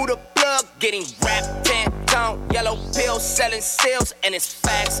mud, who the plug? Getting wrapped, 10 tone, yellow pills, selling sales, and it's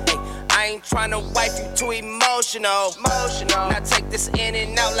facts. Ay, I ain't tryna wife you too emotional. Now take this in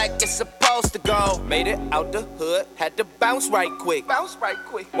and out like it's supposed to go. Made it out the hood, had to bounce right quick.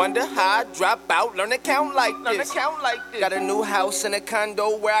 Wonder how I drop out, learn to count like this. Got a new house and a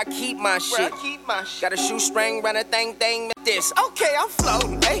condo where I keep my shit. Got a shoestring, run a thing with this. Okay, I'm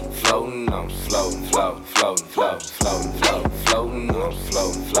floating, hey. Floating, I'm floating, floating, floating, floating, floating, floating, floating, I'm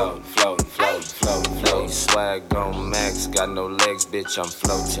floating, floating, floating, floating, floating, floating. Swag on max, got no legs, bitch, I'm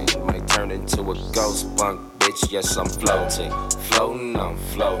floating. Might turn into a ghost bunk, bitch, yes, I'm floating. Floating, I'm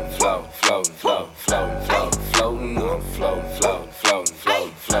floating, floating, floating, floating, floating, floating, floating, I'm floating, floating, floating,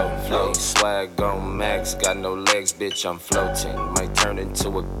 floating, floating, floating. Swag on max, got no legs, bitch, I'm floating. Might turn into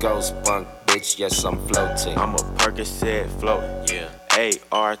a ghost bunk, bitch, yes, I'm floating. I'm a Percocet floating, yeah.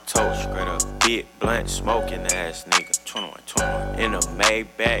 AR toast, straight up. Big blunt smoking ass nigga. 21. In a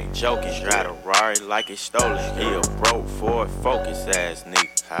Maybach joking, drive a Rari like it's stolen. He a broke Ford Focus ass nigga.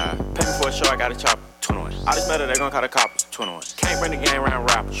 Pay me for a show, I got a chopper. 21. All this metal, they gon' call the coppers. 21. Can't bring the game around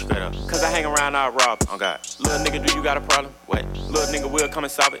rappers, straight up. Cause I hang around all robbers. Oh God. Little nigga, do you got a problem? What? Little nigga will come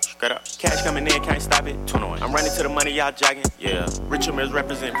and solve it, straight up. Cash coming in, can't stop it. 21. I'm running to the money, y'all jogging. Yeah. Rich Mills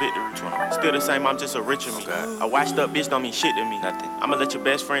represent victory. 21. Still the same, I'm just a richer me. A washed up bitch don't mean shit to me. Nothing. I'ma let your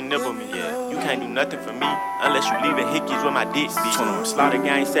best friend nibble me. Yeah. You can't do nothing for me unless you leaving hickeys with my dick be. 21. Slaughter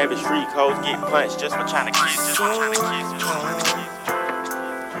gang, savage freak, hoes get punched just for trying to kiss. Just for trying to kiss. Just for trying to kiss.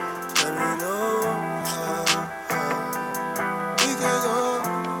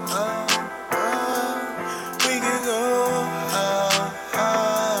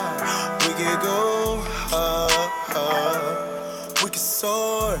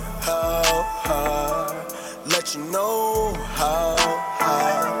 Let you know how.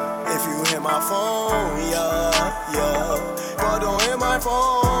 If you hit my phone, yeah. But don't hit my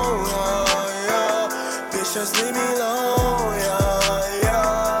phone, yeah. Bitch, just leave me alone, yeah.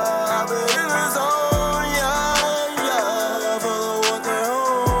 I've been in the zone, yeah. Follow what they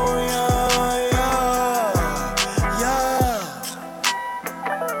own, yeah.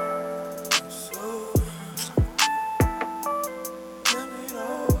 So, let me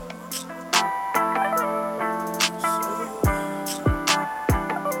know.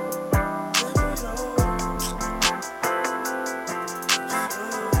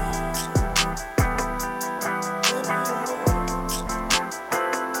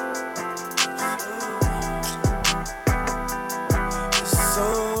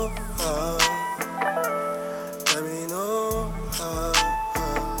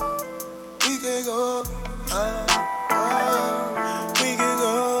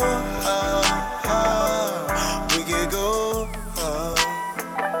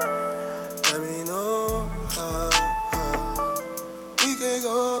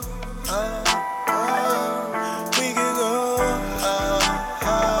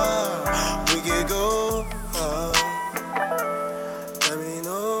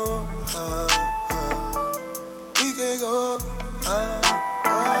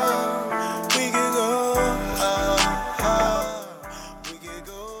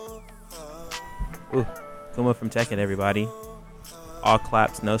 From Tekken, everybody. All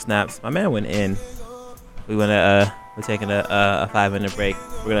claps, no snaps. My man went in. We're taking a 5-minute break.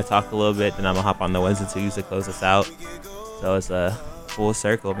 We're gonna talk a little bit, then I'm gonna hop on the ones and twos to close us out. So it's a full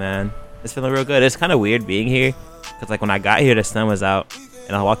circle, man. It's feeling real good. It's kind of weird being here, cause like when I got here, the sun was out,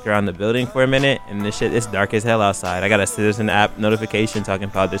 and I walked around the building for a minute, and it's dark as hell outside. I got a Citizen app notification talking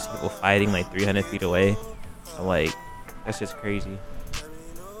about there's people fighting like 300 feet away. I'm like, that's just crazy.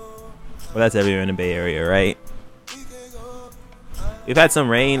 Well, that's everywhere in the Bay Area, right? We've had some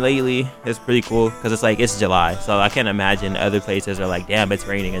rain lately. It's pretty cool because it's like it's July, so I can't imagine other places are like, damn, it's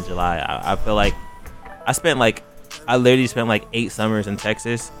raining in July. I feel like I literally spent like 8 summers in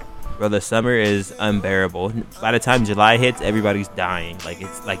Texas, bro. The summer is unbearable. By the time July hits, everybody's dying. Like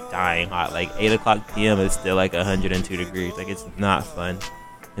it's like dying hot. Like 8:00 p.m. it's still like 102 degrees. Like it's not fun.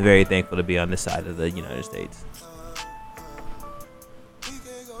 I'm very thankful to be on this side of the United States.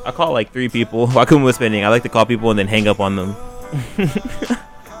 I call like 3 people while Kuma was spinning. I like to call people and then hang up on them.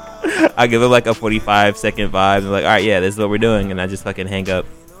 I give them like a 45-second vibe. And like, all right, yeah, this is what we're doing, and I just fucking hang up.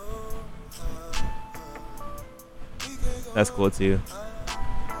 That's cool too.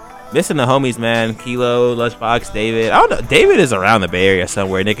 Missing the homies, man. Kilo, Lunchbox, David. I don't know. David is around the Bay Area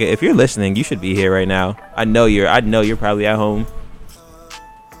somewhere, nigga. If you're listening, you should be here right now. I know you're probably at home.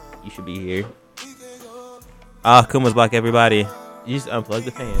 You should be here. Ah, Kuma's block, everybody. You just unplug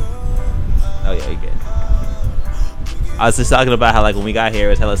the fan. Oh yeah, you good. I was just talking about how like when we got here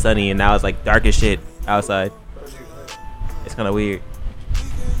it was hella sunny and now it's like dark as shit outside. It's kind of weird.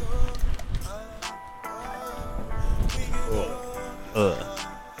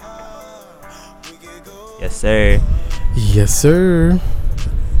 Yes, sir. Yes, sir.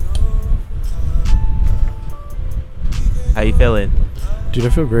 How you feeling? Dude, I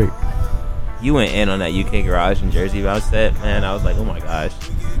feel great. You went in on that UK Garage and Jersey bounce set, man. I was like, oh my gosh,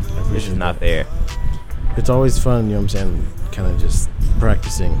 this is not fair. It's always fun, you know what I'm saying? Kind of just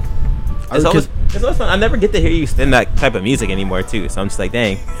practicing. It's always fun. I never get to hear you spin that type of music anymore, too. So I'm just like,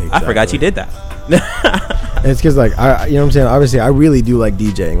 dang, exactly. I forgot you did that. And it's because, like, you know what I'm saying? Obviously, I really do like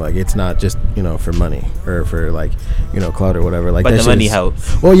DJing. Like, it's not just, you know, for money or for, like, you know, clout or whatever. Like, but the money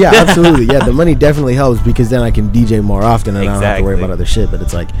helps. Well, yeah, absolutely. Yeah, the money definitely helps because then I can DJ more often and I don't have to worry about other shit. But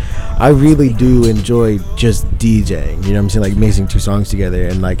it's like, I really do enjoy just DJing. You know what I'm saying? Like, mixing two songs together.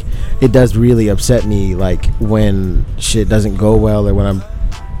 And, like, it does really upset me, like, when shit doesn't go well or when I'm...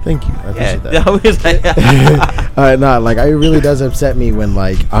 Thank you. I appreciate that. Like, it really does upset me when,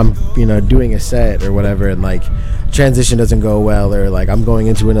 like, I'm, you know, doing a set or whatever and, like, transition doesn't go well or, like, I'm going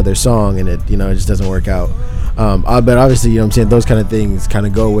into another song and it, you know, it just doesn't work out. But obviously, you know what I'm saying, those kind of things kind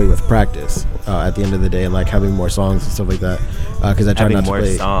of go away with practice at the end of the day and, like, having more songs and stuff like that. Because I try not to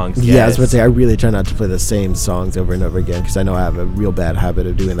play songs. Yeah, yes. I was about to say, I really try not to play the same songs over and over again because I know I have a real bad habit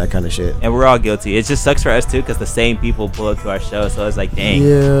of doing that kind of shit. And we're all guilty. It just sucks for us too because the same people pull up to our show. So it's like, dang.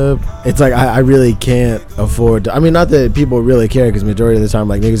 Yeah, it's like I really can't afford to. I mean, not that people really care because majority of the time,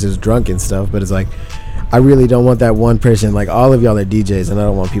 like, niggas is drunk and stuff. But it's like, I really don't want that one person. Like, all of y'all are DJs, and I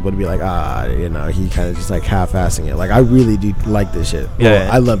don't want people to be like, you know, he kind of just like half-assing it. Like, I really do like this shit.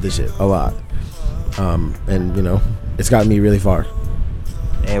 Yeah, I love this shit a lot. And you know, it's gotten me really far.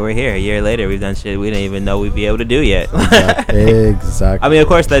 Hey, we're here. A year later, we've done shit we didn't even know we'd be able to do yet. Exactly. I mean, of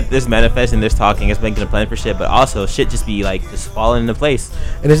course, that this manifesting, this talking, is making a plan for shit, but also shit just be like just falling into place.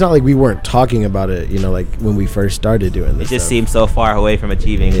 And it's not like we weren't talking about it, you know, like when we first started doing this. It just seemed so far away from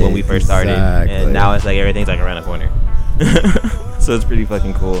achieving when we first started, and now it's like everything's like around the corner. So it's pretty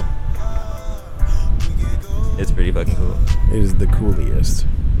fucking cool. It's pretty fucking cool. It is the coolest.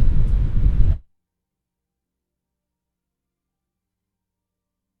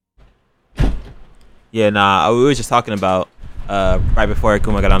 Yeah, we were just talking about right before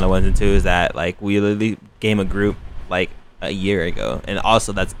Kuma got on the ones and twos that like we literally became a group like a year ago, and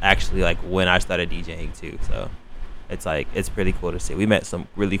also that's actually like when I started DJing too. So it's like it's pretty cool to see. We met some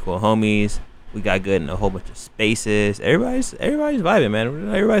really cool homies. We got good in a whole bunch of spaces. Everybody's vibing,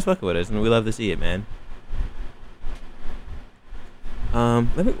 man. Everybody's fucking with us, and we love to see it, man.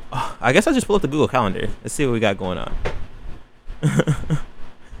 I guess I'll just pull up the Google Calendar. Let's see what we got going on.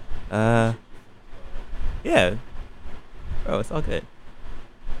 Yeah. Bro, it's all good.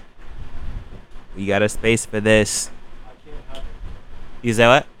 We got a space for this. You say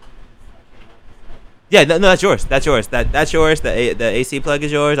what? Yeah, no, that's yours. That's yours. That's yours. The AC plug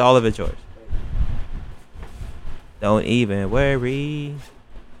is yours. All of it's yours. Don't even worry.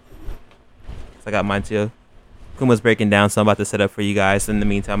 So I got mine too. Kuma's breaking down, so I'm about to set up for you guys. In the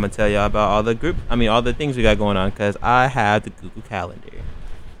meantime, I'm gonna tell y'all about all the things we got going on, because I have the Google Calendar.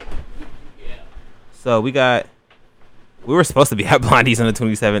 So we were supposed to be at Blondie's on the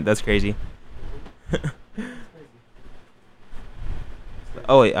 27th. That's crazy.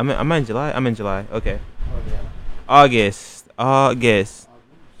 Oh wait, I'm in July. I'm in July. Okay. August.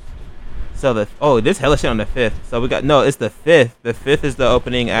 So this hella shit on the 5th. So it's the 5th. The 5th is the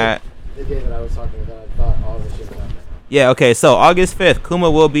opening at. The day that I was talking about, I thought all this shit was happening. Yeah. Okay. So August 5th,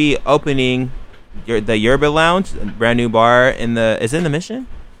 Kuma will be opening the Yerba Lounge, a brand new bar in the Mission,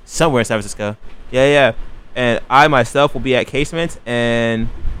 somewhere in San Francisco. Yeah. And I myself will be at Casement, and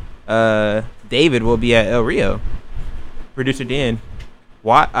David will be at El Rio. Producer Dan.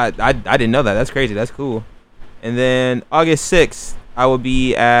 Why? I didn't know that. That's crazy. That's cool. And then August 6th, I will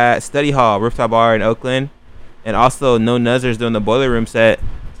be at Study Hall, Rooftop Bar in Oakland. And also No Nuzzers doing the Boiler Room set.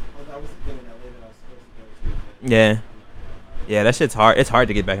 Yeah. Yeah, that shit's hard. It's hard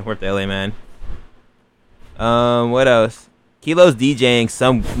to get back and forth to LA, man. What else? Kilo's DJing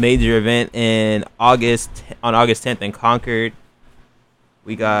some major event on August 10th in Concord.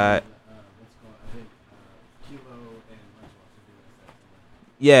 We got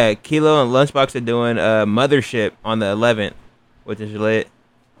Kilo and Lunchbox are doing a Mothership on the 11th, which is lit.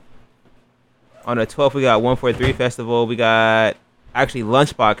 On the 12th, we got 143 Festival. We got actually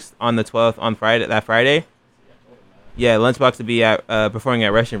Lunchbox on the 12th on Friday. Yeah, Lunchbox will be performing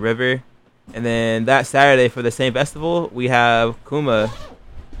at Russian River. And then that Saturday for the same festival, we have Kuma.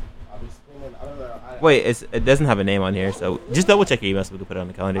 Wait, it doesn't have a name on here, so just double check your email so we can put it on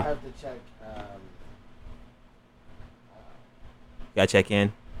the calendar. I have to check. Gotta check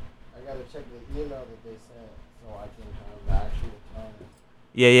in. I gotta check the email that they sent so I can have the actual time.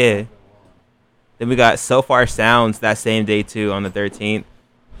 Yeah. Then we got So Far Sounds that same day too on the 13th.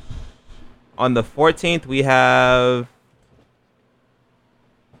 On the 14th, we have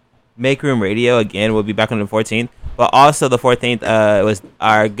MAKEROOM Radio again. We'll be back on the 14th. But also the 14th was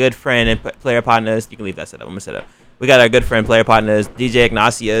our good friend and player partners. You can leave that set up. I'm going to set up. We got our good friend, player partners, DJ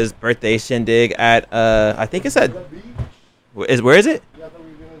Ignacio's birthday shindig at, I think it's at, where is it?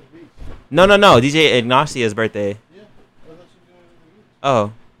 No. DJ Ignacio's birthday.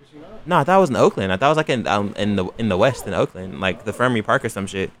 Oh. No, I thought it was in Oakland. I thought it was like in the West in Oakland, like the Fermi Park or some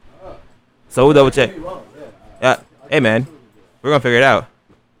shit. So we'll double check. Yeah. Hey, man. We're going to figure it out.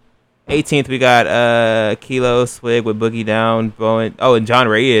 18th, we got Kilo Swig with Boogie Down, Bowen. Oh, and John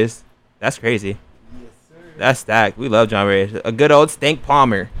Reyes. That's crazy. Yes, sir. That's stacked. We love John Reyes. A good old Stank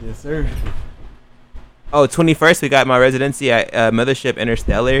Palmer. Yes, sir. Oh, 21st, we got my residency at Mothership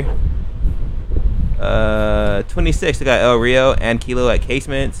Interstellar. 26th, we got El Rio and Kilo at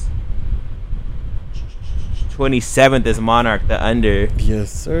Casements. 27th is Monarch the Under.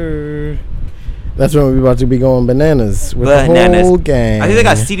 Yes, sir. That's when we're about to be going bananas with the whole gang. I think they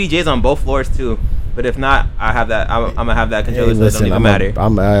got CDJs on both floors too. But if not, I have that. I'm gonna have that controller, so it don't even matter.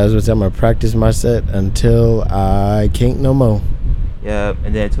 I'm gonna practice my set until I can't no more. Yep.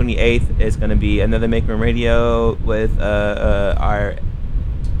 And then 28th is gonna be another MAKEROOM Radio with our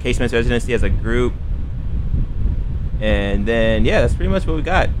Casements residency as a group. And then that's pretty much what we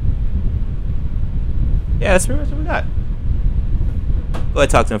got. Yeah, that's pretty much what we got. Go ahead,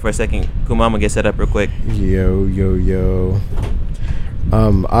 talk to him for a second. Kuma, I'm gonna get set up real quick. Yo.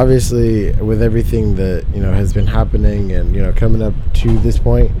 Obviously, with everything that has been happening and coming up to this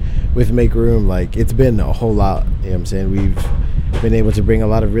point with MAKEROOM, like it's been a whole lot. You know what I'm saying? We've been able to bring a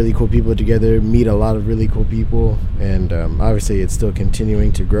lot of really cool people together, meet a lot of really cool people, and obviously it's still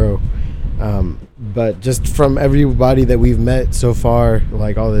continuing to grow. But just from everybody that we've met so far,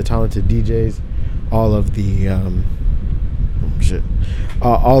 like all the talented DJs, all of the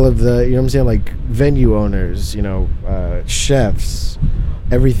all of the what I'm saying, like venue owners, chefs,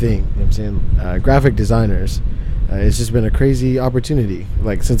 everything, you know what I'm saying, graphic designers, it's just been a crazy opportunity,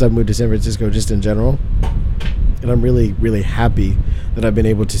 like since I've moved to San Francisco, just in general. And I'm really, really happy that I've been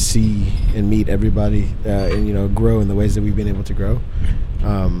able to see and meet everybody and grow in the ways that we've been able to grow.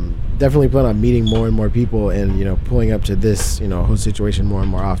 Definitely plan on meeting more and more people and pulling up to this whole situation more and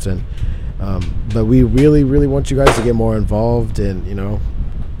more often. But we really, really want you guys to get more involved and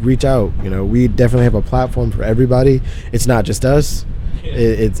reach out. We definitely have a platform for everybody. It's not just us.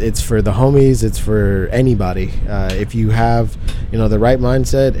 It's for the homies. It's for anybody. If you have the right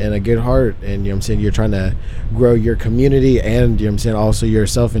mindset and a good heart, and you're trying to grow your community and also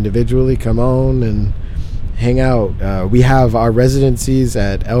yourself individually, come on and hang out. We have our residencies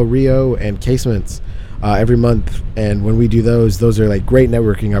at El Rio and Casements every month, and when we do those are like great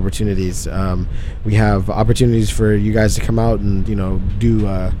networking opportunities. We have opportunities for you guys to come out and do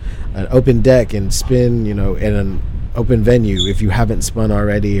an open deck and spin in an open venue if you haven't spun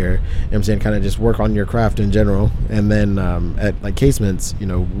already, or kind of just work on your craft in general. And then at like Casements,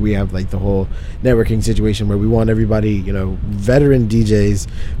 we have like the whole networking situation where we want everybody, veteran DJs,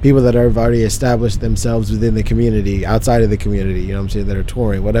 people that have already established themselves within the community, outside of the community, that are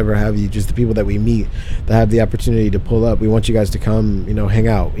touring, whatever have you, just the people that we meet that have the opportunity to pull up. We want you guys to come, hang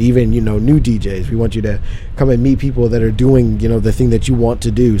out. Even new DJs, we want you to come and meet people that are doing the thing that you want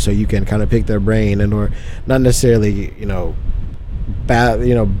to do, so you can kind of pick their brain and or not necessarily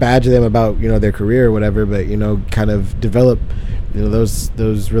badge them about their career or whatever, but kind of develop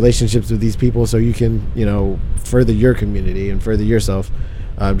those relationships with these people, so you can further your community and further yourself,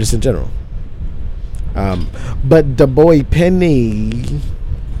 just in general. But the boy Penny,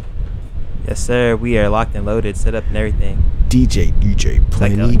 yes sir, we are locked and loaded, set up and everything. DJ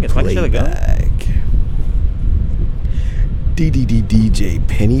Penny playback. DJ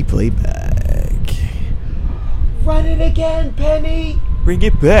Penny playback. Run it again, Penny. Bring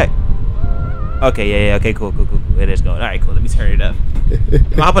it back. Okay, yeah. Okay, cool. It is going. All right, cool. Let me turn it up.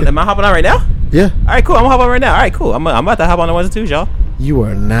 Am I hopping on right now? Yeah. All right, cool. I'm hopping on right now. All right, cool. I'm about to hop on the ones and twos, y'all. You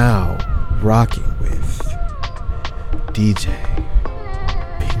are now rocking with DJ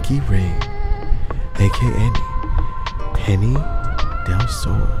Pinky Ring, aka Penny Del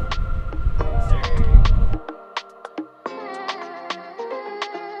Sol.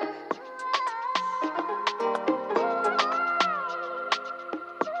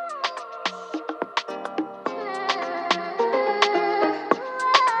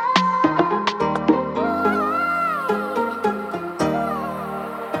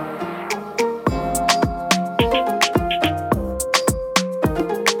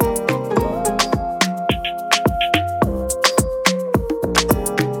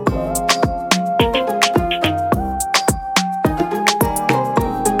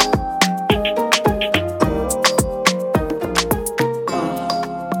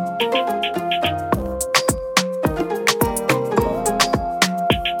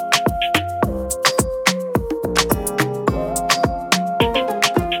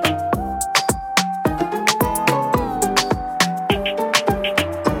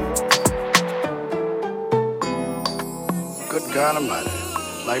 God Almighty.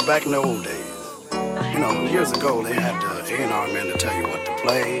 Like back in the old days. You know, years ago, they had the A&R men to tell you what to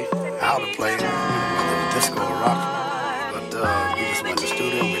play, how to play, whether it's disco or rock. But we just went to the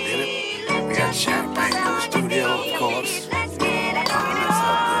studio, we did it. We had champagne in the studio, of course. Compliments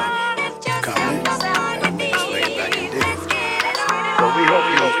of the company. And we just laid back and did it. So we hope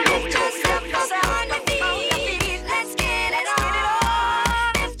you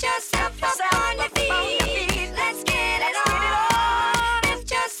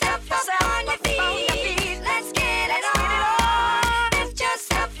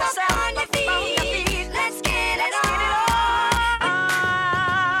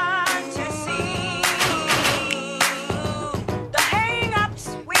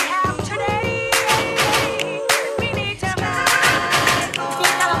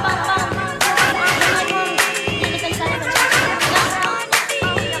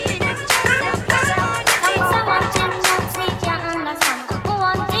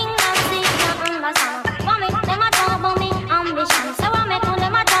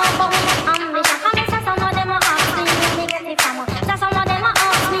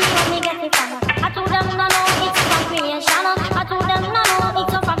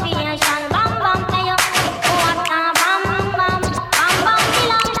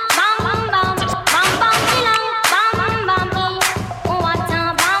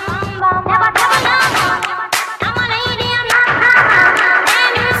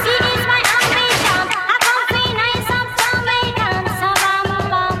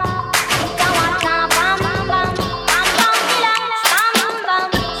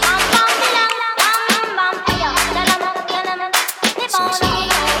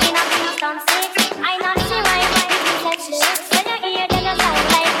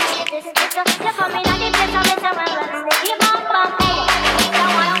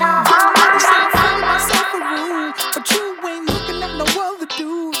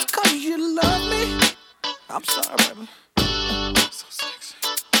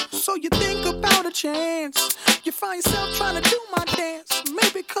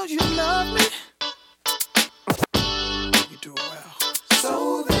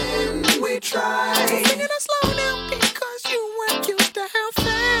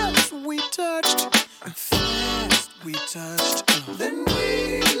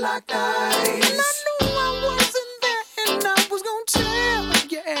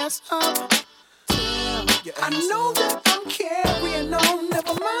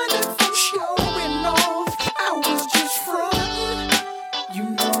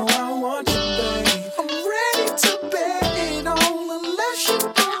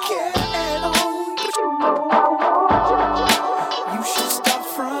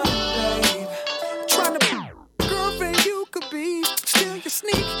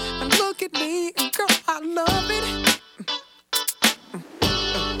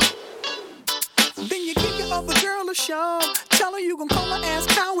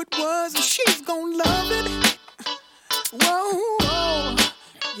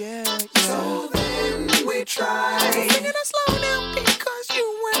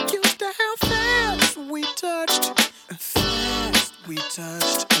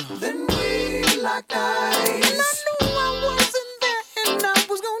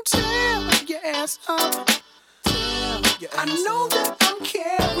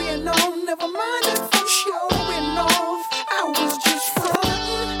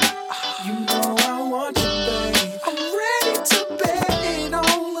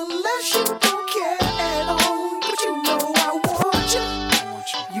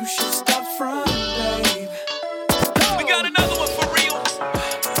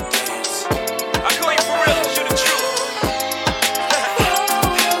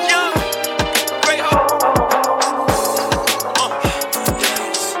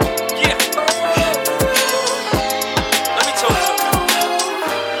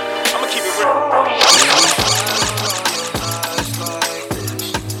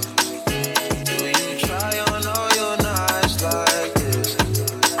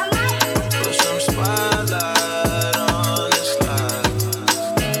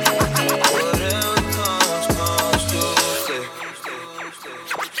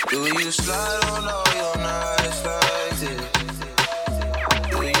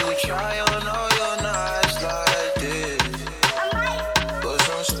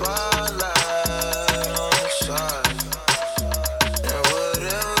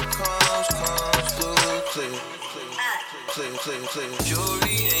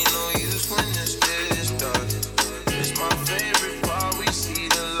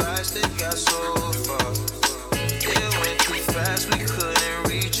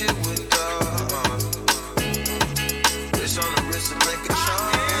It's on the wrist.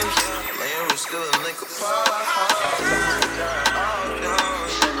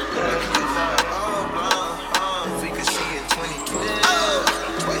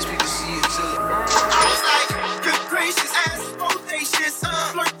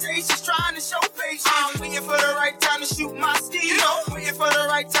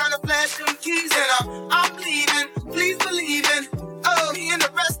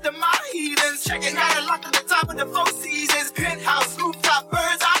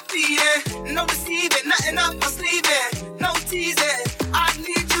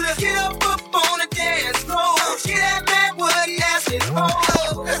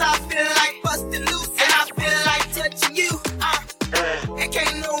 Cause I feel like busting loose, and I feel like touching you. And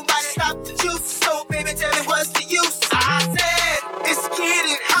can't nobody stop the juice. So baby, tell me what's the use? I said, it's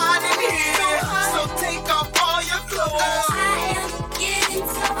getting hot in here, so take off all your clothes. I am getting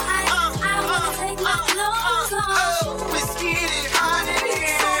so hot, I wanna take my clothes off. It's getting hot in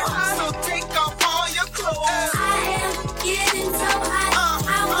here, so take off all your clothes. I am getting so hot,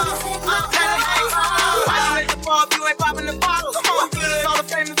 I wanna take my clothes off. Why you at the bar if you ain't popping the bottles? Come on, good. All the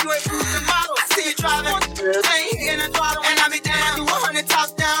famous, you ain't boosting bottles. I see you driving, ain't hitting a throttle, and I be down to 100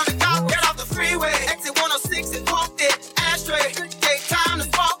 tops down the top. Get off the freeway, exit 106 and walk it. Ashtray, take time to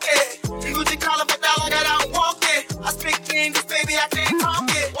smoke it. Gucci collar for dollar that I walk it. I speak English, baby, I can't talk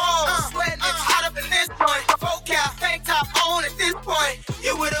it. Whoa, sweating, it's hot up in this point. Vocal, tank top on at this point.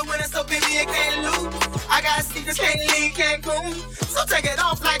 You with a winner, so baby, you can't lose. I got sneakers, can't leave Cancun. So take it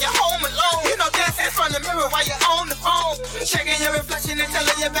off like you're home alone. You know, dancing in front of the mirror while you're on the phone. Checking your reflection and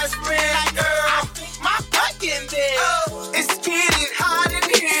telling your best friend, like, girl, my butt getting big. It's getting hot in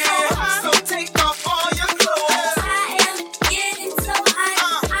here, so take off all your clothes. I am getting so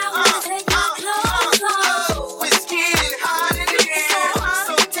hot, I wanna take my clothes off. It's getting hot in here,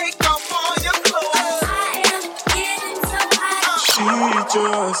 so take off all your clothes. I am getting so hot. She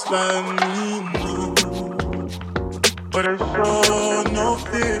just let me know, but I sure no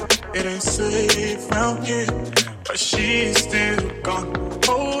fear. It ain't safe round here, but she's still gone.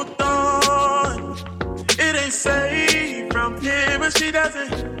 Hold on, it ain't safe round here, but she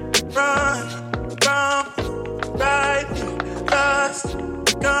doesn't run from right here. Lust,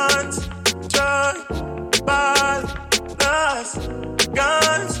 guns, drug, body, lust,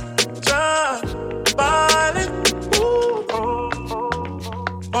 guns, drug, body. Ooh.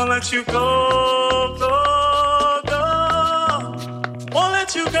 Won't let you go, go, go. Won't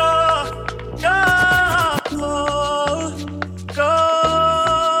let you go, go, go.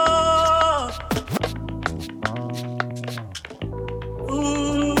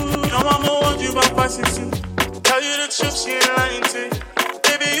 Ooh, your mama warned you about passing soon. Tell you the truth, she ain't lying to you.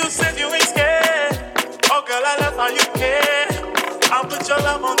 Baby, you said you ain't scared. Oh girl, I love how you care. I'll put your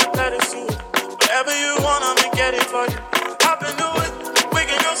love on the pedestal. Whatever you want, I'ma get it for you. Hop into it, we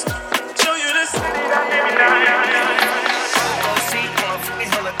can go show you the city that made me die.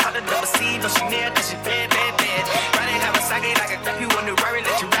 Never see, but she near, cause she bad, bad, bad. Riding Kawasaki like a grab you on the Rari,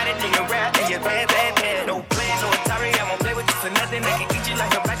 let you ride it, then you rap, and you're bad, bad, bad. No plan, no Atari, I won't play with you for nothing. They can eat you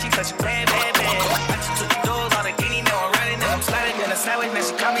like a rat, cause you bad, bad, bad. I just took the doors, all the guinea, now I'm riding, and I'm sliding, then I sideways, now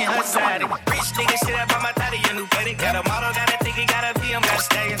she call me her side. Rich nigga shit up on my daddy, your new petty. Got a model, got a think he got a BM, got a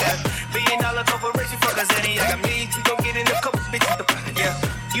stay, got a $1 billion corporation, fuck us any. I got millions to go get in the coat, bitch, yeah.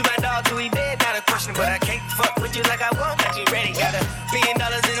 You my dog till he dead, not a question, but I can't fuck with you like I want, got you ready. Got $1 billion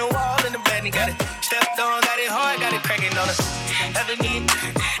in the wall in the bed, got it stepped on, got it hard, got it cracking on us. Ever need,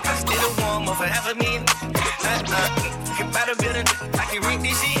 I still a warm up for $500,000. Can buy the building, I can read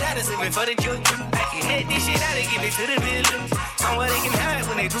this shit out and save it for the children. I can hit this shit out and give it to the villains. Somewhere they can hide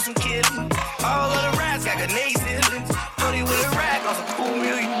when they do some killing. All of the rides got grenade ceilings. 40 with a rag off a cool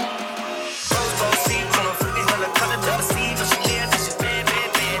million. Rose gold seats on a fruity hella color, double seeds, but she there, that shit bad, bad,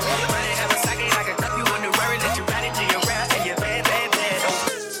 bad. Running Kawasaki like a grab you on the Rari, let you ride it till you rap, and you're bad, bad, bad.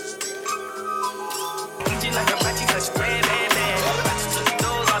 Eat you like a rat, cause you bad, bad, bad. I just took the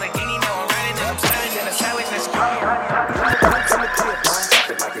doors, all the guinea, now I'm riding, and I'm sliding, and I'm sideways, now she call me right. Drop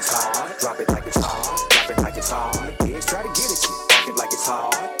it like it's hard, drop it like it's hard, drop it like it's hard. Kids try to get at you, park it like it's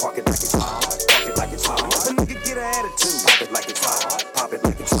hard, park it like it's hard, park it like it's hard. If a nigga get an attitude, pop it like it's hard, pop it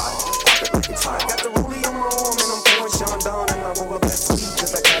like it's hard, pop it like it's hard. Got the rollie on my arm and I'm pouring Sean down and I roll up that sweet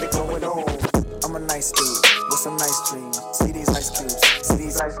cause I got it going on. I'm a nice dude with some nice dreams. See these ice cubes, see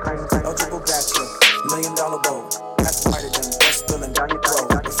these ice creams. Eligible bachelor, $1 million bow. That's whiter than what's spilling down your throat.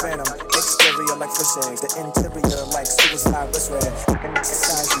 The phantom, exterior like fish eggs, the interior like suicide wrist red. I can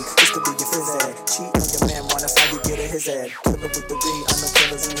exercise you, this could be your phys ed. Cheat on your man, wanna how you get at his head. Killer with the weed, I know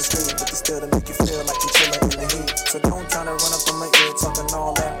killers in the street, but they still to make you feel like you're chilling in the heat. So don't tryna run up on my ear, talking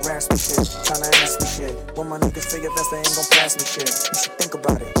all that raspy shit, tryna ask me shit. When my niggas figure best, they ain't gon' pass me shit. You should think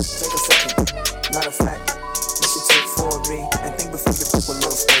about it, take a second. Matter of fact, you should take 4B and think before you fuck with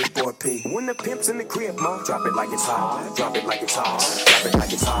little skateboard P. When the pimp's in the crib, ma, drop it like it's hard, drop it like it's hard, drop it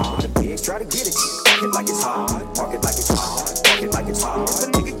like it's hard. The pigs try to get at you, park it like it's hard, park it like it's hard, park it like it's hard. If a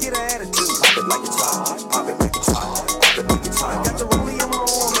nigga get an attitude, pop it like it's hard, pop it like it's hard, pop it like it's hard. Got the rollie on my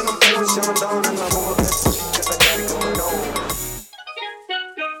arm and I'm pouring Sean down and I'm over that sweet cause I got it going on.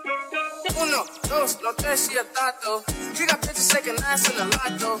 Uno, dos, no tres y a tato. We got bitches shaking ass in the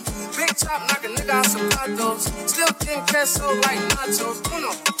lotto. Big chop knock a nigga out some platos. Still think queso like nachos. Uno,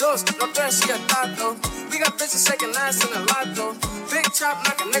 dos, no tres y a tato. We got bitches shaking ass in the lotto. Big chop,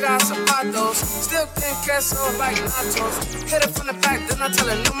 knock a nigga out some patos. Still think queso like nachos. Hit it from the back, then I tell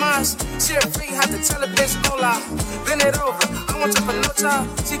her no mas. She a free, had to tell a bitch hola. Bend it over, I want you for no child.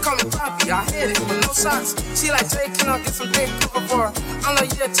 She call me Poppy, I hit it with no socks. She like, Jay, can I get some big cover for her? I'm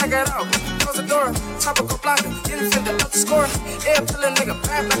like, yeah, check it out. Close the door, chopper go block it. Get it finna up the score. Air pill a nigga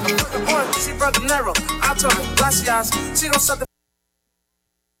bad like a fucking horn. She brought the narrow, I told her, gracias. She gon' suck the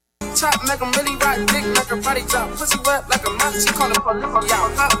chop, make 'em really rock, dick, make her body drop. Pussy wet like a mop, she call the police, yeah.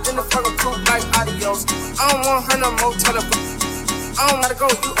 Hop in the fucking coupe like adios. I don't want her no more, tell her. I don't gotta go,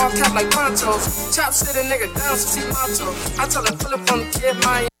 you all cap like ponchos. Chop sit a nigga down, so she macho. I tell her, pull up on the kid,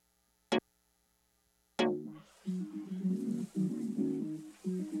 my.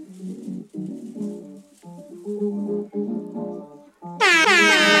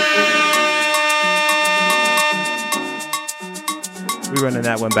 We running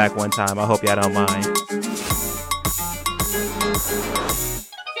that one back one time. I hope y'all don't mind.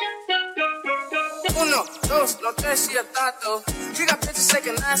 Uno, dos, no tres y a tato. We got bitches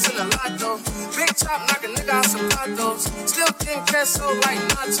shaking ass in the lotto. Big chop, knock a nigga out some patos. Still think queso like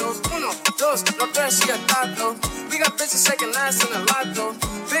nachos. Uno, dos, no tres y a tato. We got bitches shaking ass in the lotto.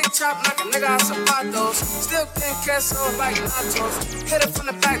 Big chop, knock a nigga out some patos. Still think queso like nachos. Hit it from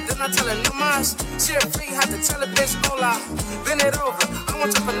the back, then I tell her no mas. She a free, had to tell a bitch hola. Bend it over, I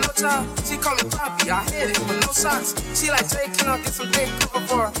want you for no child. She call me Poppy, I hit it with no socks. She like, Jay, can I get some big cover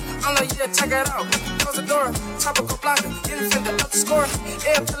for her? I'm like, yeah, check it out. Close the door, chopper go block it. Get it finna up the score.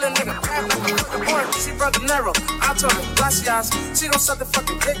 Air pill a nigga bad like a fucking horn. She brought the narrow, I told her, gracias. She gon' suck the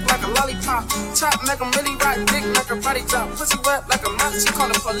fucking dick like a lollipop. Chop, make 'em really rock, dick, make her body drop. Pussy wet like a mop, she call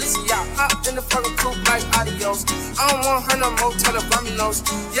the police, yeah. Hop in the fucking coupe like adios. I don't want her no more, tell her Rami knows.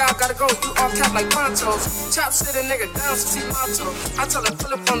 Yeah, I gotta go, you all cap like ponchos. Chop sit a nigga down, so she macho. I tell her,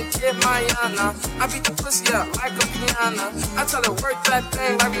 pull up on the kid, Mariana. I beat the pussy up like a piano. I tell her, work that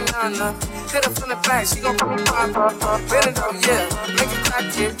thing like Rihanna. Hit her from the back, she gon' call me Papa. Bend it up, yeah, make it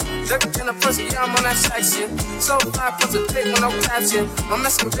crack it. Duck it in the pussy, yeah, I'm on that shack shit. So fly, puts a dick with no caption. My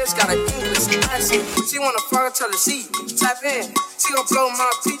Mexican bitch got an English accent. She wanna fuck her, tell her she tap in. She gon' blow my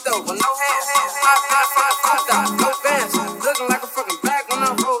teeth though with no hands. No bands. Looking like a fucking bag when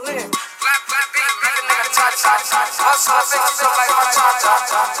I roll in. Black, make a nigga cha-cha. Also, I think you look like my cha-cha.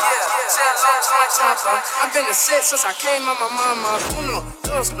 Yeah, I've been a shit since I came out my mama. Uno,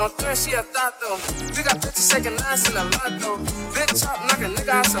 dos, no tres y a tato. We got bitches shaking ass in the lotto. Big chop, knock a nigga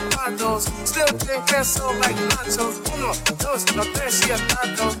out some patos. Still think queso like nachos. Uno, dos, no tres y a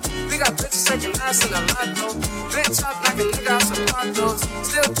tato. We got bitches shaking ass in the lotto. Big chop, knock a nigga out some patos.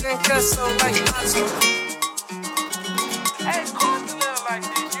 Still think queso like nachos. Hey, it's cool to live like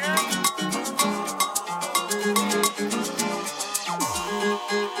this, you know?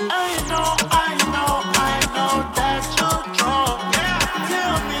 I know that you're drunk.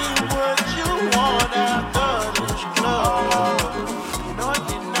 Tell me what you want after this club. Know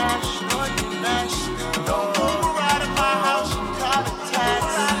you're national. Don't move right in my house, you call a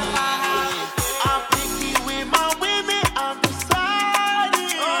taxi. I'm picky with my women, I'm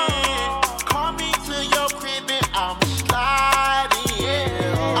deciding. Call me to your crib and I'm sliding.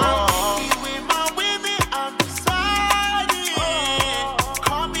 I'm picky with my women, I'm deciding.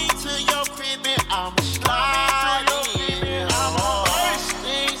 Call me to your crib and I'm sliding. First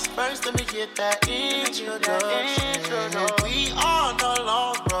things first, let me get that introduction. We on the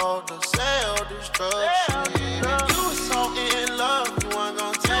long road to self-destruction. You was so in love, you weren't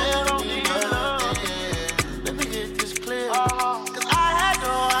gonna tell me nothing. Let me get this clear, 'cause I had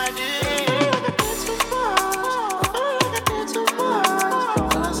no idea. I did too much, I feel like I did too much.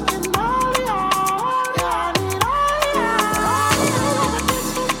 Let's get naughty, yeah, I need all y'all. I did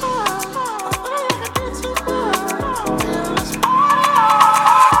too much, I feel like I did too much. Yeah, let's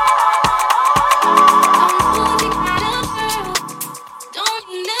Don't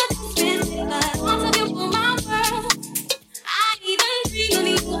need nothing, but once of you for my world, I even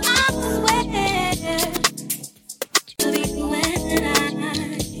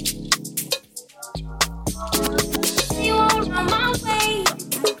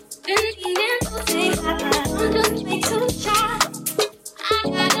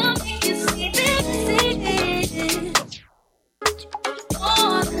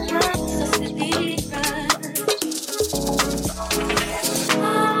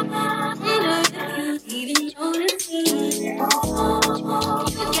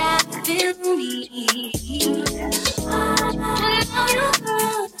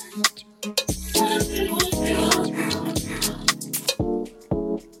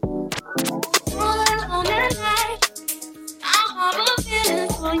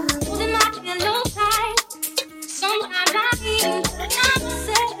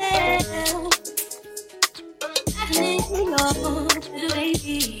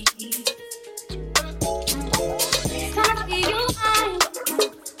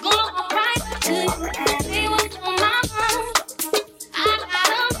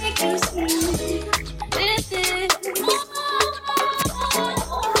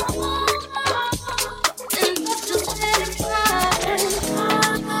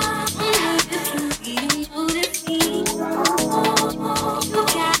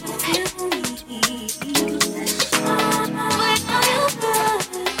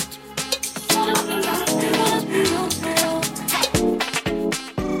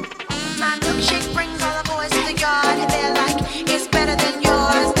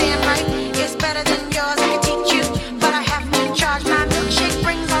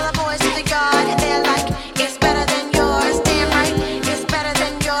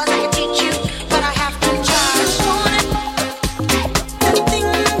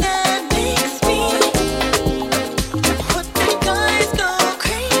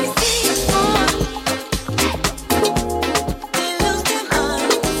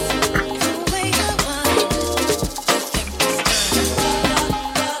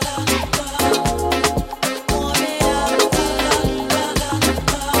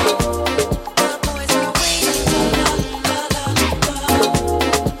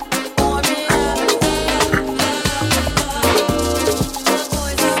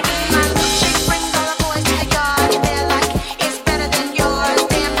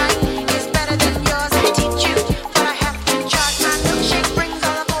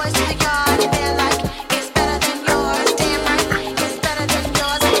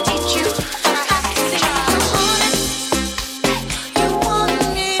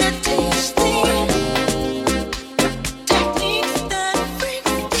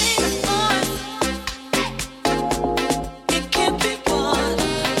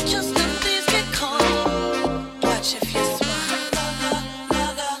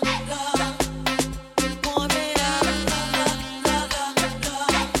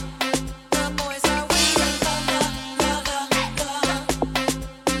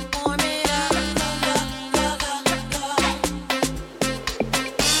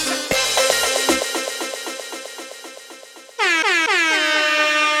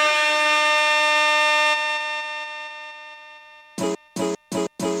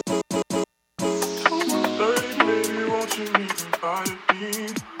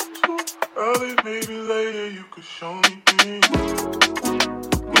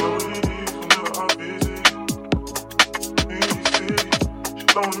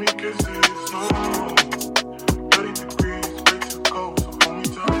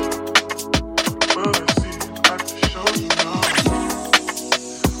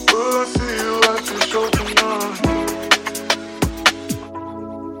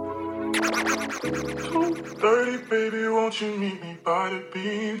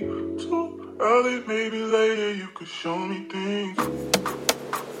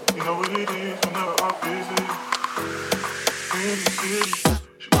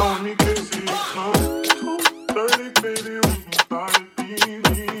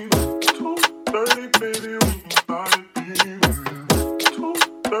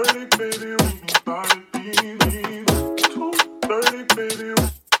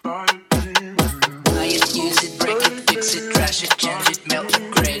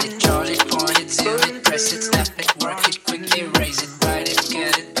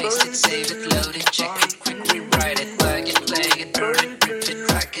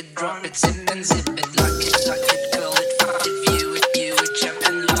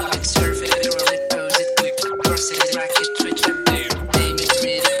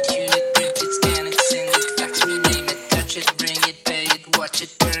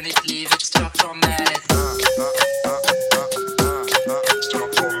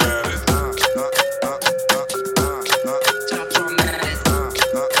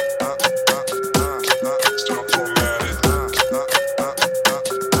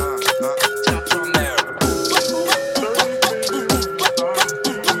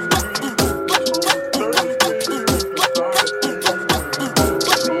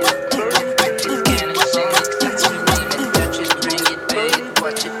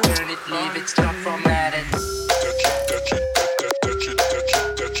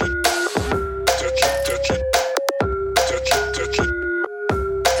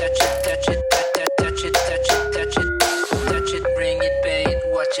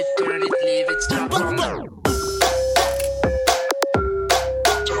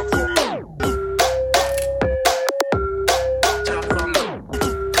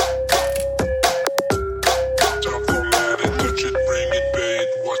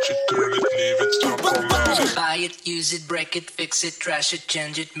Buy it, use it, break it, fix it, trash it,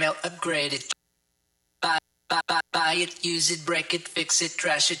 change it, melt, upgrade it. Buy it, use it, break it, fix it,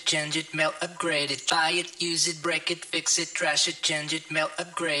 trash it, change it, melt, upgrade it. Buy it, use it, break it, fix it, trash it, change it, melt,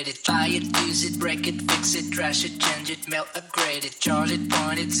 upgrade it. Buy it, use it, break it, fix it, trash it, change it, melt, upgrade it. Charge it,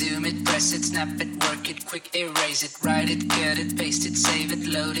 point it, zoom it, press it, snap it, work it, quick erase it, write it, cut it, paste it, save it,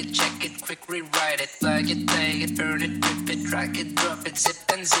 load it, check it, quick rewrite it. Plug it, play it, burn it, rip it, drag it, drop it, zip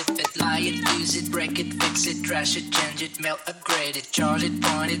and zip it. Lie it, use it, break it, fix it, trash it, change it, melt, upgrade it. Charge it,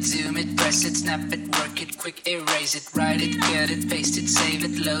 point it, zoom it, press it, snap it, work it, quick erase it, write it, cut it, paste it, save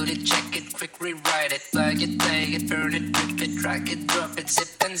it, load it, check it, quick rewrite it. Plug it, play it, burn it, rip it, drag it, drop it, zip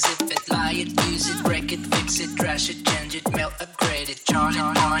and zip it. Lie it, use it, break it, fix it, trash it, change it, melt, upgrade it. Charge it,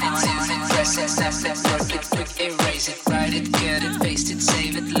 point it, zoom it, press it, snap it, work it, quick erase it, write it, cut it, paste it,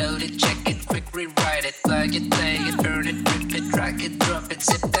 save it, load it, check it, quick rewrite it. Plug it, play it, burn it, rip it, drag it, drop it,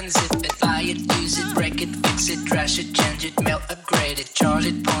 zip and zip it. Lie it, use it, break it, fix it, trash it, change it, melt, upgrade it. Charge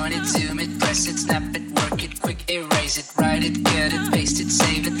it, point it, zoom it, press it, snap it, work it, quick erase it, write it, cut it, paste it,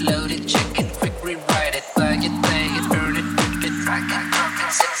 save it, load it, check it, quick rewrite it. Plug it, play it, burn it, rip it, drag it, drop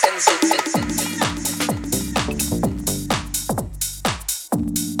it, zip and zip it.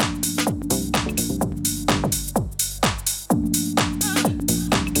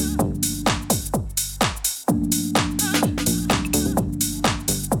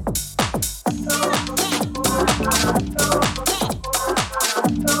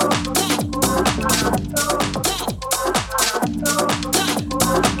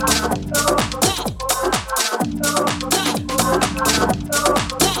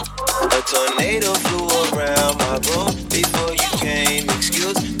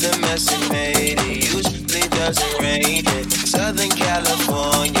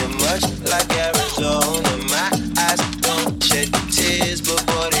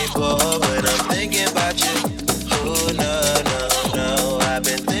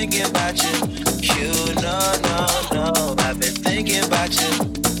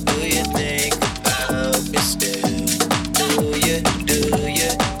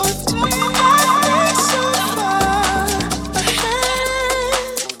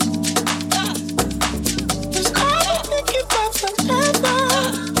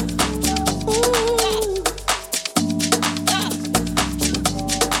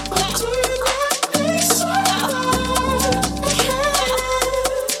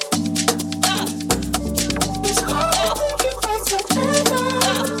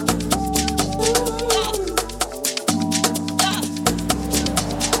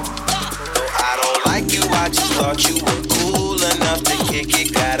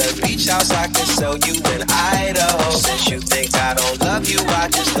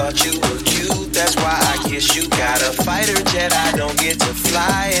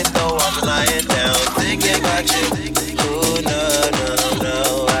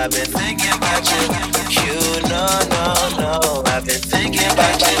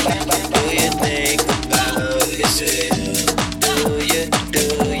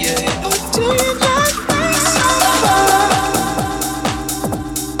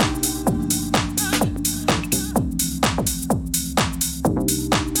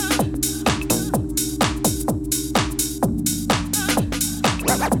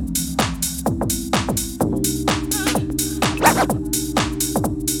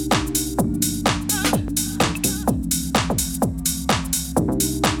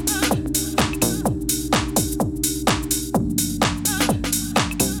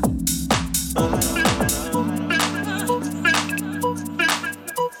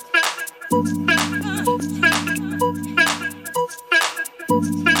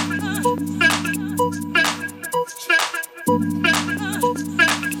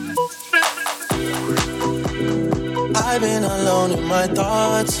 I've been alone in my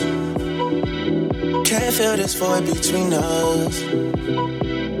thoughts. Can't feel this void between us.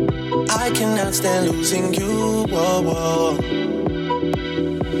 I cannot stand losing you. Whoa, whoa.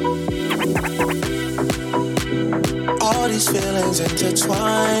 All these feelings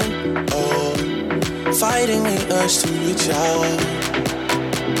intertwine. Oh, fighting the urge to reach out.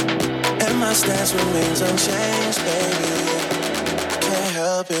 And my stance remains unchanged, baby. Can't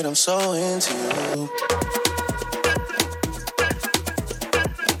help it, I'm so into you.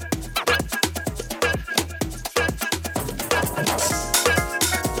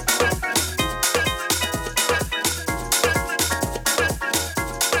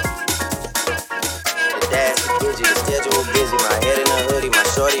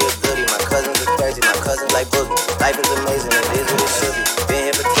 Life is amazing, it is what it should be. Been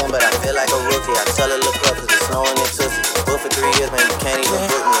here for 10, but I feel like a rookie. I tell her look up, cause it's snowing in Tootsie. Booked for 3 years, man, you can't even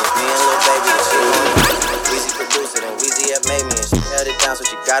book me. It's me and Lil Baby, the shit with me. Weezy produced it, and Weezy have made me. And she held it down, so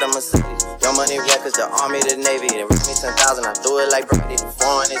she got a Mercedes. Young money records, the army, the navy. They ripped me 10,000, I threw it like Brady. The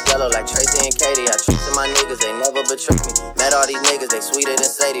foreign is yellow like Tracy and Katie. I trusted my niggas, they never betrayed me. Met all these niggas, they sweeter than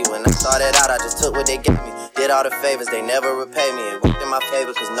Sadie. When I started out, I just took what they gave me. Did all the favors, they never repay me. It worked in my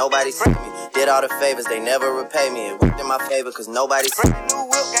favor, cause nobody saved me. Did all the favors, they never repay me. It worked in my favor, cause nobody saved me. New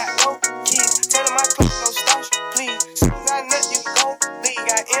whip got no keys. Tell them my clothes no starch, please. Soon as I nut, you go leave.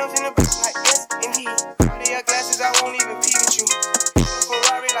 Got M's in the back like S and D. Out of your glasses, I won't even peek at you.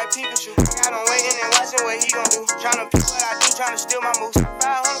 Ferrari like Pikachu. Got him waiting and watching what he gon' do. Tryna pick what I do, tryna steal my moves. 500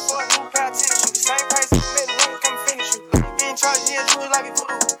 for a new pair of tennis shoes. The same price as made the ring, come finish you. Being charged, yeah, do it like a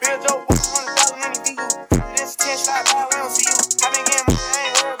voodoo. Real dope, 100,000 in the Bigu. This 10 slide by, we don't see you. I been getting money,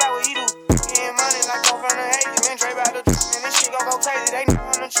 I ain't worried about what he do. Getting money like go from the hazy. Man, Dre about to do, man, this shit gon' go crazy. They know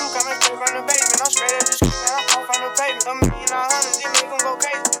I'm the truth, coming straight from the basement. I'm straight as the street, man, I'm off from the pavement. $1 million, $100, they make them go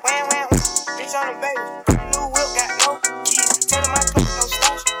crazy. Wham, wham, bitch on the baby. New whip got no keys. Tell them my clothes no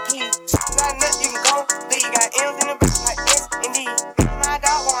starch, please. Soon as I nut, you can go leave. Got M's in the back like S and D. Me and my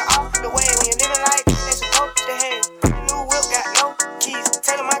dog going off the way. When you're living like this, they supposed to head. New whip got no keys.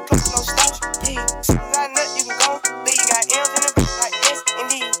 Tell them my clothes no starch, please. Soon as I nut, you can go leave. Got M's in the back like S and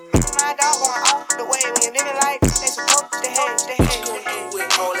D. Me and my dog going off the way. When you're living like this, they supposed to head. What you gon' do with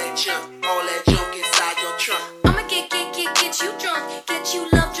all that junk inside your trunk? I'ma get you drunk, get you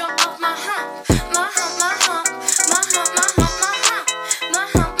love drunk off my hump, my hump, my hump, my hump, my hump, my hump, my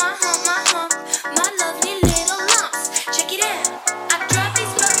hump, my hump, my hump, my lovely little lumps. Check it out. I drive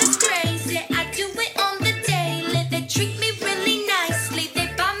these brothers crazy. I do it on the daily. They treat me really nicely. They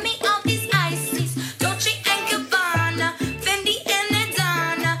buy me all these ices, Dolce and Gabbana, Fendi and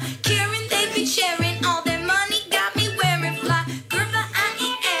Adana. Karen, they be sharing all their money. Got me wearing fly. Girl, but I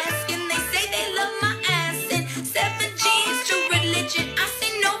ain't asking. They say they love my ass and 7 G's to religion. I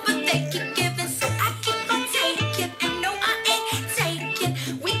say no, but they keep giving, so I keep on taking. And no, I ain't taking.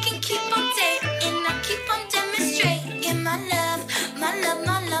 We can keep on dating. I keep on demonstrating my love, my love,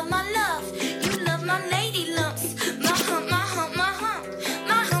 my love, my love. You love my lady lumps, my hump, my hump, my hump,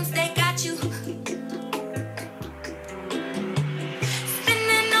 my humps. They got you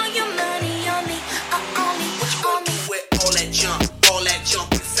spending all your money on me, on me, on me. With all that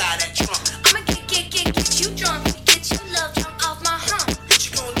junk inside that trunk. I'ma get you drunk, get you love drunk off my hump. What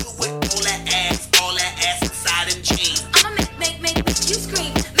you gon' do with all that ass inside them jeans? I'ma make you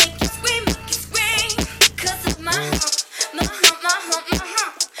scream, make you scream, cause of my hump, my hump, my hump, my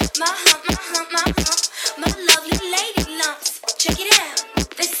hump, my hump, my hump, my hump, my lovely lady lumps. Check it out.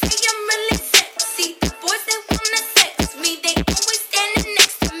 They say I'm really sexy. The boys they wanna sex me. They always standing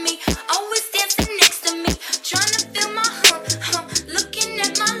next to me, always dancing next to me, trying to feel my hump, looking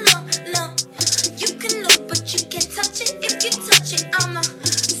at my lump. You can look, but you can't touch it. If you touch it, I'ma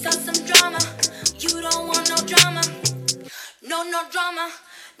start some drama. You don't want no drama. No drama.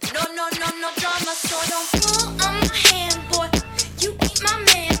 No drama. So don't pull on my hand, boy. You ain't my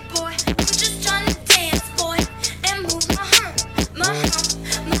man, boy. I'm just trying to dance, boy, and move my hump, my hump,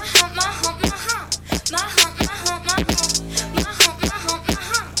 my hump, my hump, my hump, my hump, my hump, my hump, my hump, my hump, my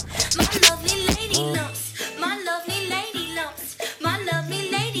hump. My lovely lady lumps, my lovely lady lumps, my lovely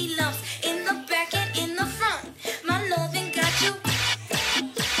lady lumps. In the back and in the front, my loving got you.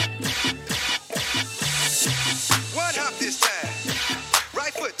 One hop this time.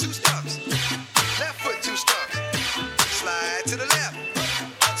 Right foot, 2 stumps. Left foot, 2 stumps. Slide to the left.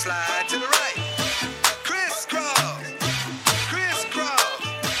 Slide to the right. Crisscross. Crisscross.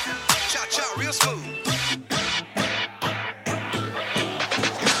 Cha-cha real smooth.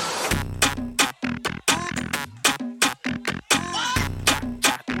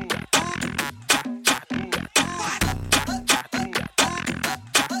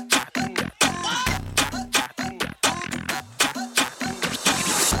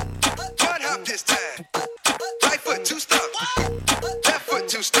 One hop this time. Right foot, 2 stumps. Left foot,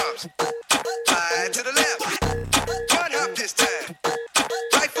 2 stumps. Slide to the left. One hop this time.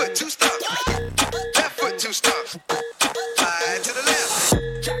 Right foot, 2 stumps. Left foot, 2 stumps. Slide to the left.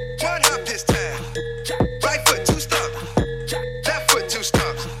 One hop this time. Right foot, 2 stumps. Left foot, 2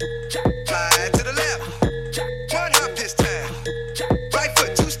 stumps. Slide to the left. One hop this time. Right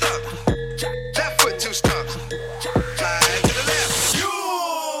foot, 2 stumps. Left foot, 2 stumps. Slide to the left.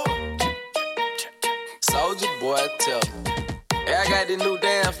 Soldier boy, tell me. Hey, I got this new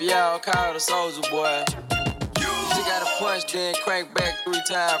dance for y'all called the Soldier Boy. You just gotta punch, then crank back 3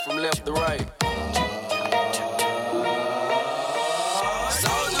 times from left to right.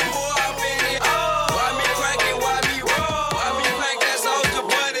 Soldier boy, I been it. Why me crank it? Why me roll? Why me crank that Soldier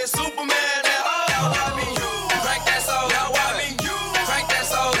Boy? That Superman? That why me crank that Soldier? Why me crank that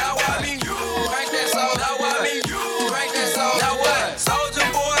Soldier? Why me crank that Soldier? Why me crank that Soldier? Now what? Soldier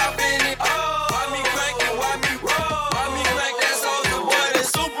boy, I been it.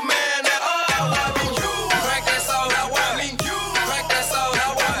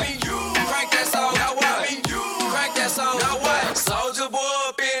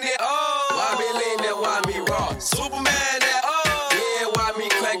 Superman that, yeah, why me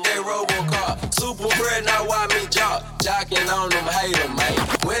crack that RoboCop? Super bread, now why me jocking on them hater, man.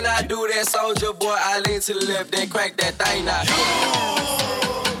 When I do that, soldier boy, I lean to the left, then crack that thing out.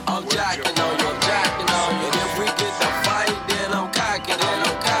 I'm jocking on you, I'm jocking on you. And if we get the fight, then I'm cocking on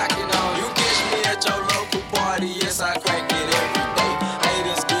you. Catch me at your local party, yes, I crack it every day.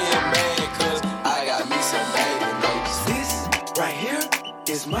 Haters get mad, cause I got me some baby babies. This right here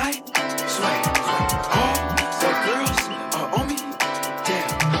is my swag. All the girls are on me. Damn,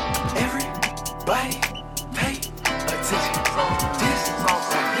 everybody pay attention. This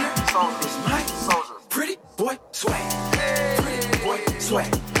right here is my pretty boy swag. Pretty boy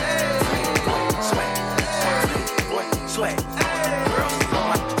swag. Pretty boy swag. Pretty boy swag. Girls on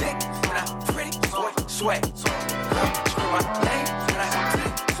my dick when I pretty boy swag. Girls scream my name when I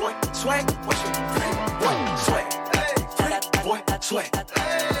pretty boy swag. What's your pretty boy swag? Pretty boy swag.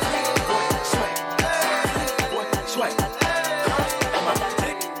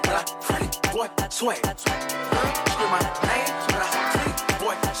 Swag. Scream my name when I pretty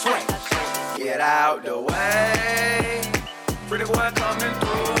boy swag. Get out the way. Pretty boy coming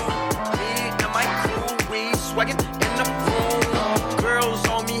through. Me and my crew, we swaggin' in the room. Girls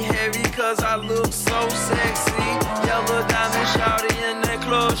on me heavy cause I look so sexy. Yellow diamond shawty in the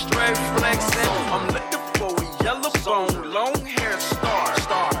club straight flexing. I'm looking for a yellow bone, long hair star.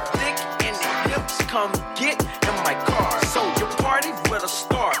 Thick in the hips, come get in my car. So you party with a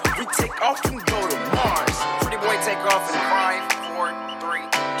star. We take off and go to Mars. Pretty boy take off in 5, 4, 3,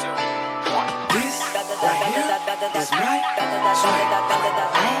 2, 1. This right here is my swag. All the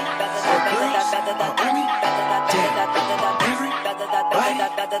girls are on me. Damn, everybody pay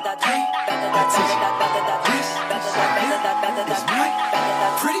attention. This right here is my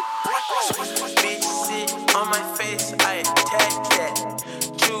pretty boy swag. Bitch sit on my face, I attack that.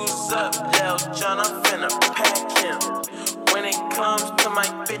 Choose up, Lil John, I'm finna pack him. When it comes to my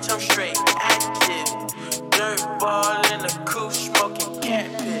bitch, I'm straight active. Dirt ball in the coupe, smoking cat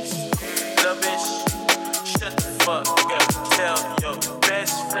piss. Lil' bitch, shut the fuck up. Tell your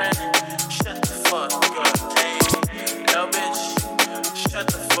best friend, shut the fuck up. Hey, lil' bitch, shut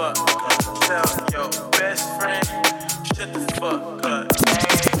the fuck up. Tell your best friend, shut the fuck up.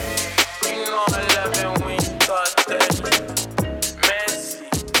 Hey, you know I love it when you talk that. Messy,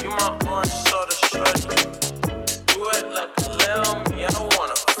 you my orange soda shorty. Do it like a little me, I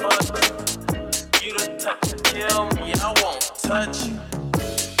wanna fuck you. You the type to kill me, I won't touch you.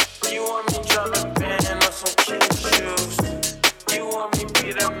 You want me driving band on some kid shoes. You want me be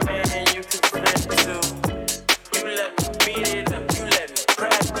the man you can flip to. You let me beat it up, you let me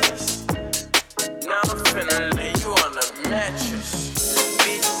practice. Now I'm finna lay you on the mattress.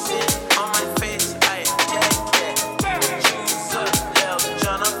 Bitch sit on my face, I attack that. Choose up, Lil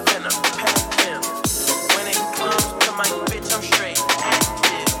John, I'm finna pack him. When it comes to my bitch, I'm straight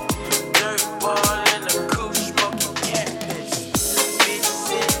active. Dirt ball in the coupe, smoking cat piss. Bitch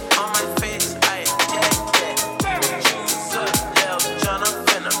sit on my face, I attack that. Choose up, Lil John, I'm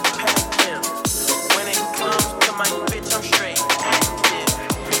finna pack him. When it comes to my bitch, I'm straight active.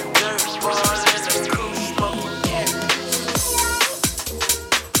 Dirt ball in the coupe, smoking cat piss.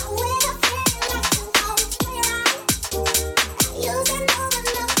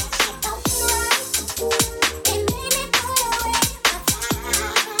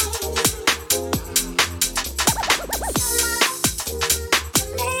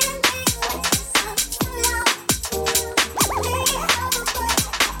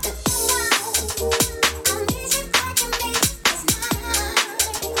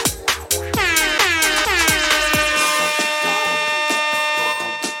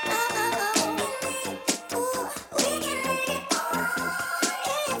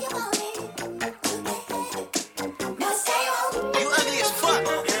 You ugly as fuck.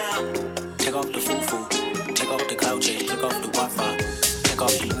 Take off the foo-foo, take off the cloud chase, take off the Wi-Fi, take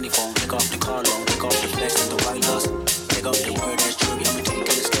off the money phone, take off the car loan, take off the flex and the white loss, take off the word that's true, I'ma take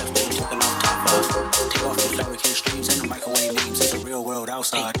the steps, then taking off top off, take off the fabricated streams and the microwave memes, it's the real world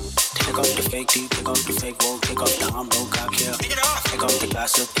outside, take off the fake teeth, take off the fake woe, take off the I'm broke, I care, take off the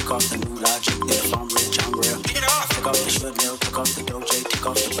gossip, take off the new logic, then if I'm rich, I'm real, take off the short nail, take off the Doja, take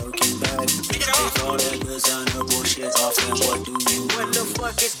off the Birkin bag, take all that designer bullshit off, and what do you What the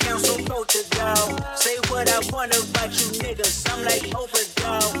fuck is council protocol? Say what I want about you niggas. I'm like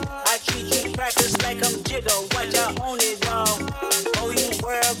overdog. I treat you crackers like I'm Jigga. Watch I own it all. Oh, you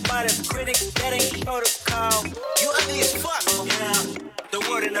worry about a critic? That ain't protocol. You ugly as fuck. Yeah. The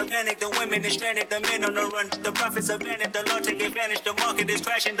word in the panic, the women women is stranded, the men on the run. The profits abandoned, the law take advantage. The market is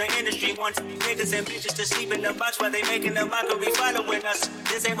crashing, the industry wants niggas and bitches to sleep in the box while they making a mockery following us.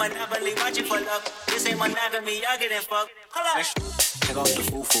 This ain't monopoly, watching for love. This ain't monogamy, y'all getting fucked. Hold on. Take off the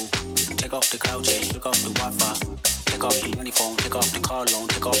foo-foo, take off the couch, take off the Wi-Fi. Take off the money phone, take off the car loan,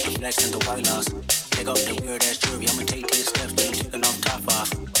 take off the flex and the white loss. Take off the weird ass jewelry, I'ma take 10 steps, then taking off top off.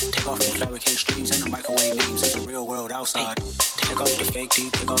 Take off the fabricate streams and the microwave memes, it's the real world outside. Take off the fake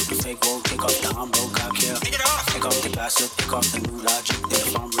teeth, take off the fake woke, take off the humble cop here. Take off the gossip, take off the new logic, then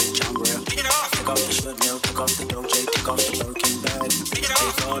if I'm rich, I'm real. Take off the short nail, take off the doje, take off the Birkin bag.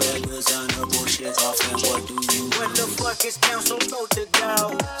 Take all that designer bullshit off and what do you do? What the fuck is council supposed to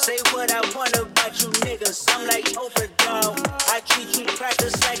go? Say what I want about you niggas, I'm like Oprah dog. I treat you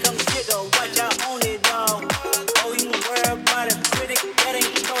practice like I'm Jigga, watch I own it all. Oh, you worry about a critic, that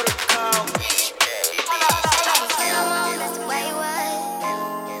ain't protocol. That's the way it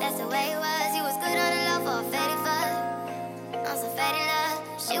was. That's the way it was. You was good on the low for a fatty fuck. On some fatty love.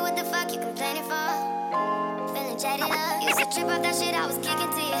 Shit, what the fuck you complaining for? Feeling jaded up. Used to trip off that shit I was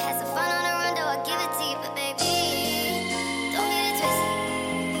kicking to you. Had some fun on the run, though I give it to you. But baby, don't get it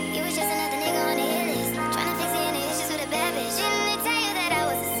twisted. You was just another nigga on the hit list. Tryna fix any issues with a bad bitch. Didn't they tell you that I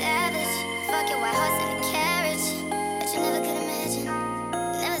was a savage? Fuck your white horse and a carriage. But you never could imagine.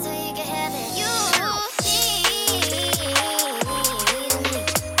 Never thought you could have it. You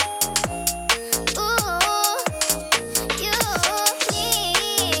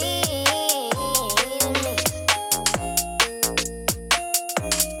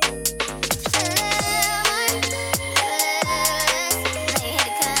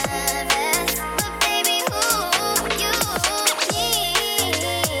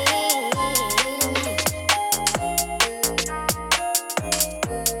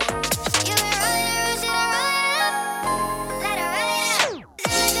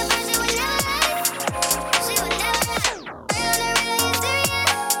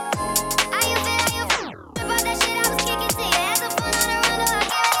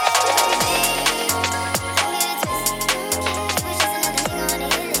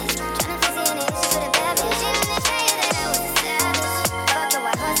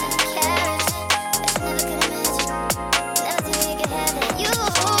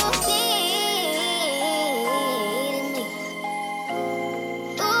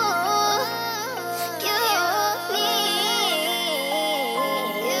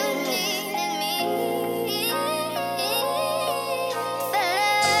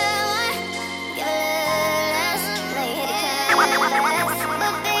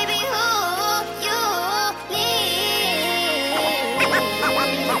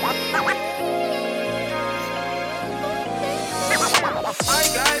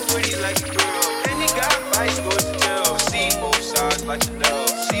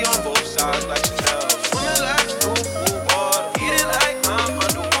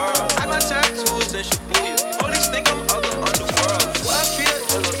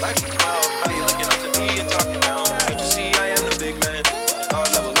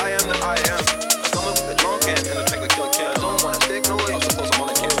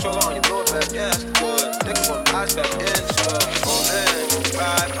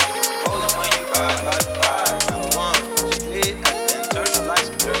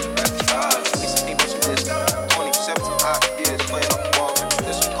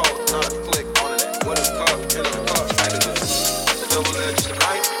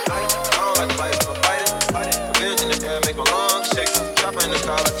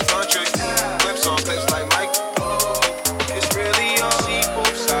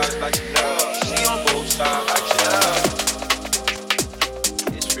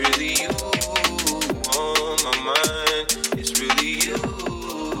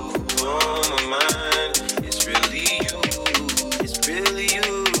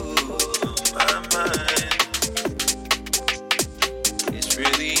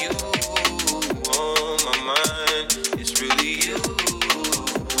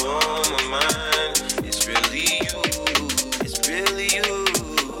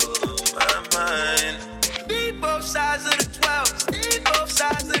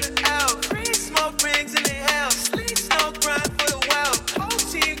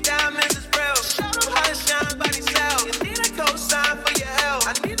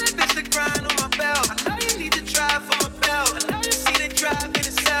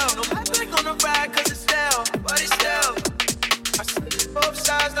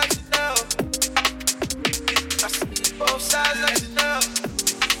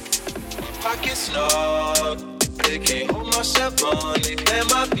Pockets snug, they can't hold myself on, they pay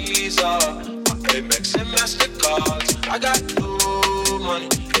my visa. Amex and MasterCards. I got new money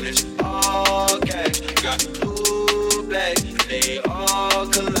and it's all cash. Got new bags and they all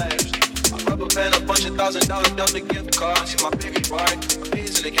collapse. I rubber band a bunch of $1,000 Delta gift cards. See my baby part,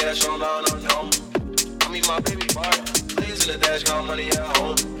 pays in the cash on no. I mean my baby part, plays in the dash, got money at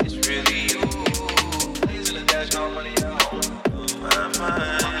home. It's really you. Plays in the dash, got money at home.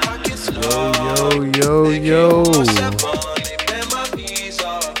 Yo.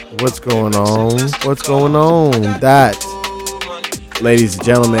 What's going on? What's going on? That, ladies and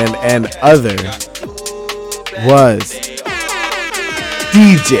gentlemen, and other was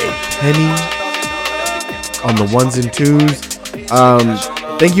DJ Penny on the ones and twos.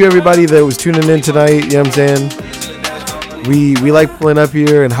 Thank you everybody that was tuning in tonight. You know what I'm saying? We like pulling up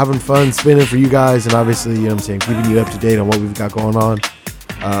here and having fun spinning for you guys, and obviously, you know what I'm saying, keeping you up to date on what we've got going on.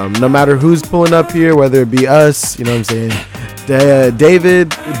 No matter who's pulling up here, whether it be us, you know what I'm saying, David,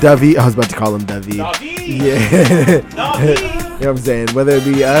 Davi, I was about to call him Davi. Yeah. You know what I'm saying? Whether it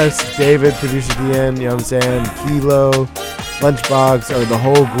be us, David, producer DN, you know what I'm saying, Kilo, Lunchbox, or the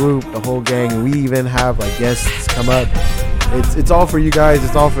whole group, the whole gang. We even have like guests come up. It's all for you guys.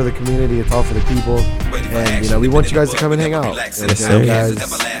 It's all for the community. It's all for the people. And, you know, we want you guys to come and hang out. Yes, sir. Guys,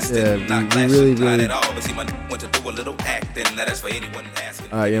 yeah, we really, you know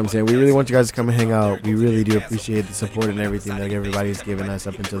what I'm saying? We really want you guys to come and hang out. We really do appreciate the support and everything that everybody's given us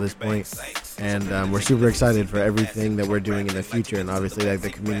up until this point. And we're super excited for everything that we're doing in the future, and obviously like the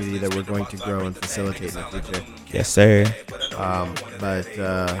community that we're going to grow and facilitate in the future. Yes, sir. But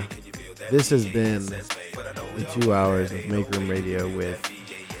this has been the 2 hours of MAKEROOM Radio with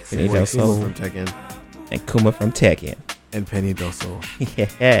Penny Del Sol from Tekken and Kuma from Tekken and Penny Del Sol.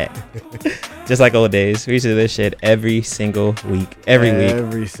 Yeah. Just like old days. We used to do this shit every single week. Every week.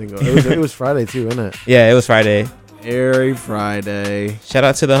 It was Friday too, wasn't it? Yeah, it was Friday. Every Friday. Shout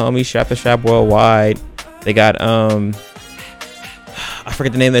out to the homies Strap to Strap Worldwide. They got I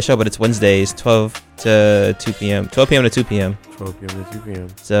forget the name of the show, but it's Wednesdays, 12 to 2 p.m. 12 p.m. to 2 p.m. 12 p.m. to 2 p.m.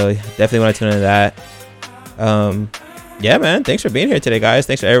 So definitely want to tune into that. Yeah, man. Thanks for being here today, guys.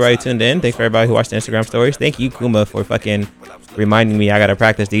 Thanks for everybody who tuned in. Thanks for everybody who watched the Instagram stories. Thank you, Kuma, for fucking reminding me I gotta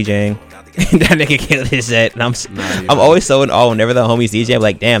practice DJing. That nigga killed his set, and I'm always so in awe whenever the homies DJ. I'm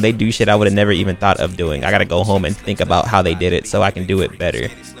like, damn, they do shit I would have never even thought of doing. I gotta go home and think about how they did it so I can do it better.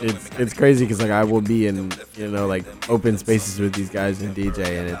 It's crazy because like I will be in, you know, like open spaces with these guys and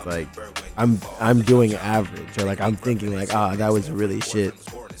DJ, and it's like I'm doing average, or like I'm thinking like, that was really shit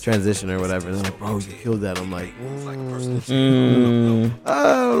transition or whatever, and they're like, bro, you killed that. I'm like, I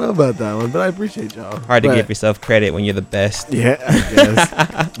don't know about that one, but I appreciate y'all. Hard to give yourself credit when you're the best. Yeah, I guess.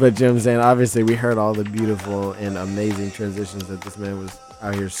 But you know what I'm saying, obviously we heard all the beautiful and amazing transitions that this man was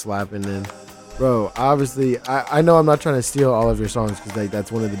out here slapping in. Bro, obviously, I know I'm not trying to steal all of your songs, because like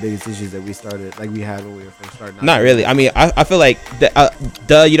that's one of the biggest issues that we had when we were first starting. Not really. I mean, I feel like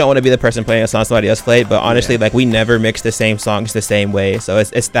you don't want to be the person playing a song somebody else played, but honestly, like we never mix the same songs the same way, so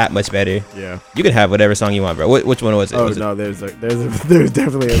it's that much better. Yeah, you can have whatever song you want, bro. Which one was it? There's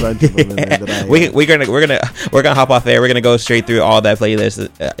definitely a bunch of them in there that we're gonna hop off there. We're gonna go straight through all that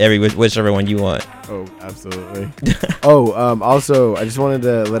playlist, whichever one you want. Oh, absolutely. Also, I just wanted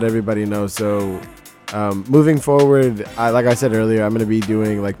to let everybody know. So, moving forward, like I said earlier, I'm going to be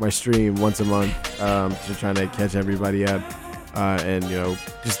doing like my stream once a month, to trying to catch everybody up, and you know,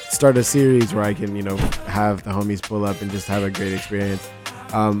 just start a series where I can, you know, have the homies pull up and just have a great experience.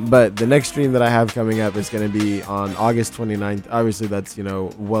 But the next stream that I have coming up is going to be on August 29th. Obviously, that's, you know,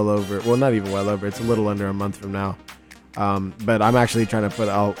 not even well over. It's a little under a month from now. But I'm actually trying to put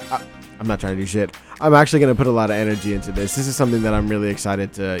out. I'm not trying to do shit. I'm actually going to put a lot of energy into this. This is something that I'm really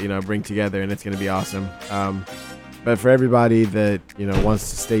excited to, you know, bring together, and it's going to be awesome. But for everybody that, you know,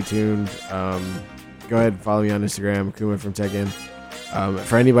 wants to stay tuned, go ahead and follow me on Instagram, Kuma from Tekken.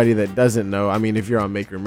 For anybody that doesn't know, I mean, if you're on MAKEROOM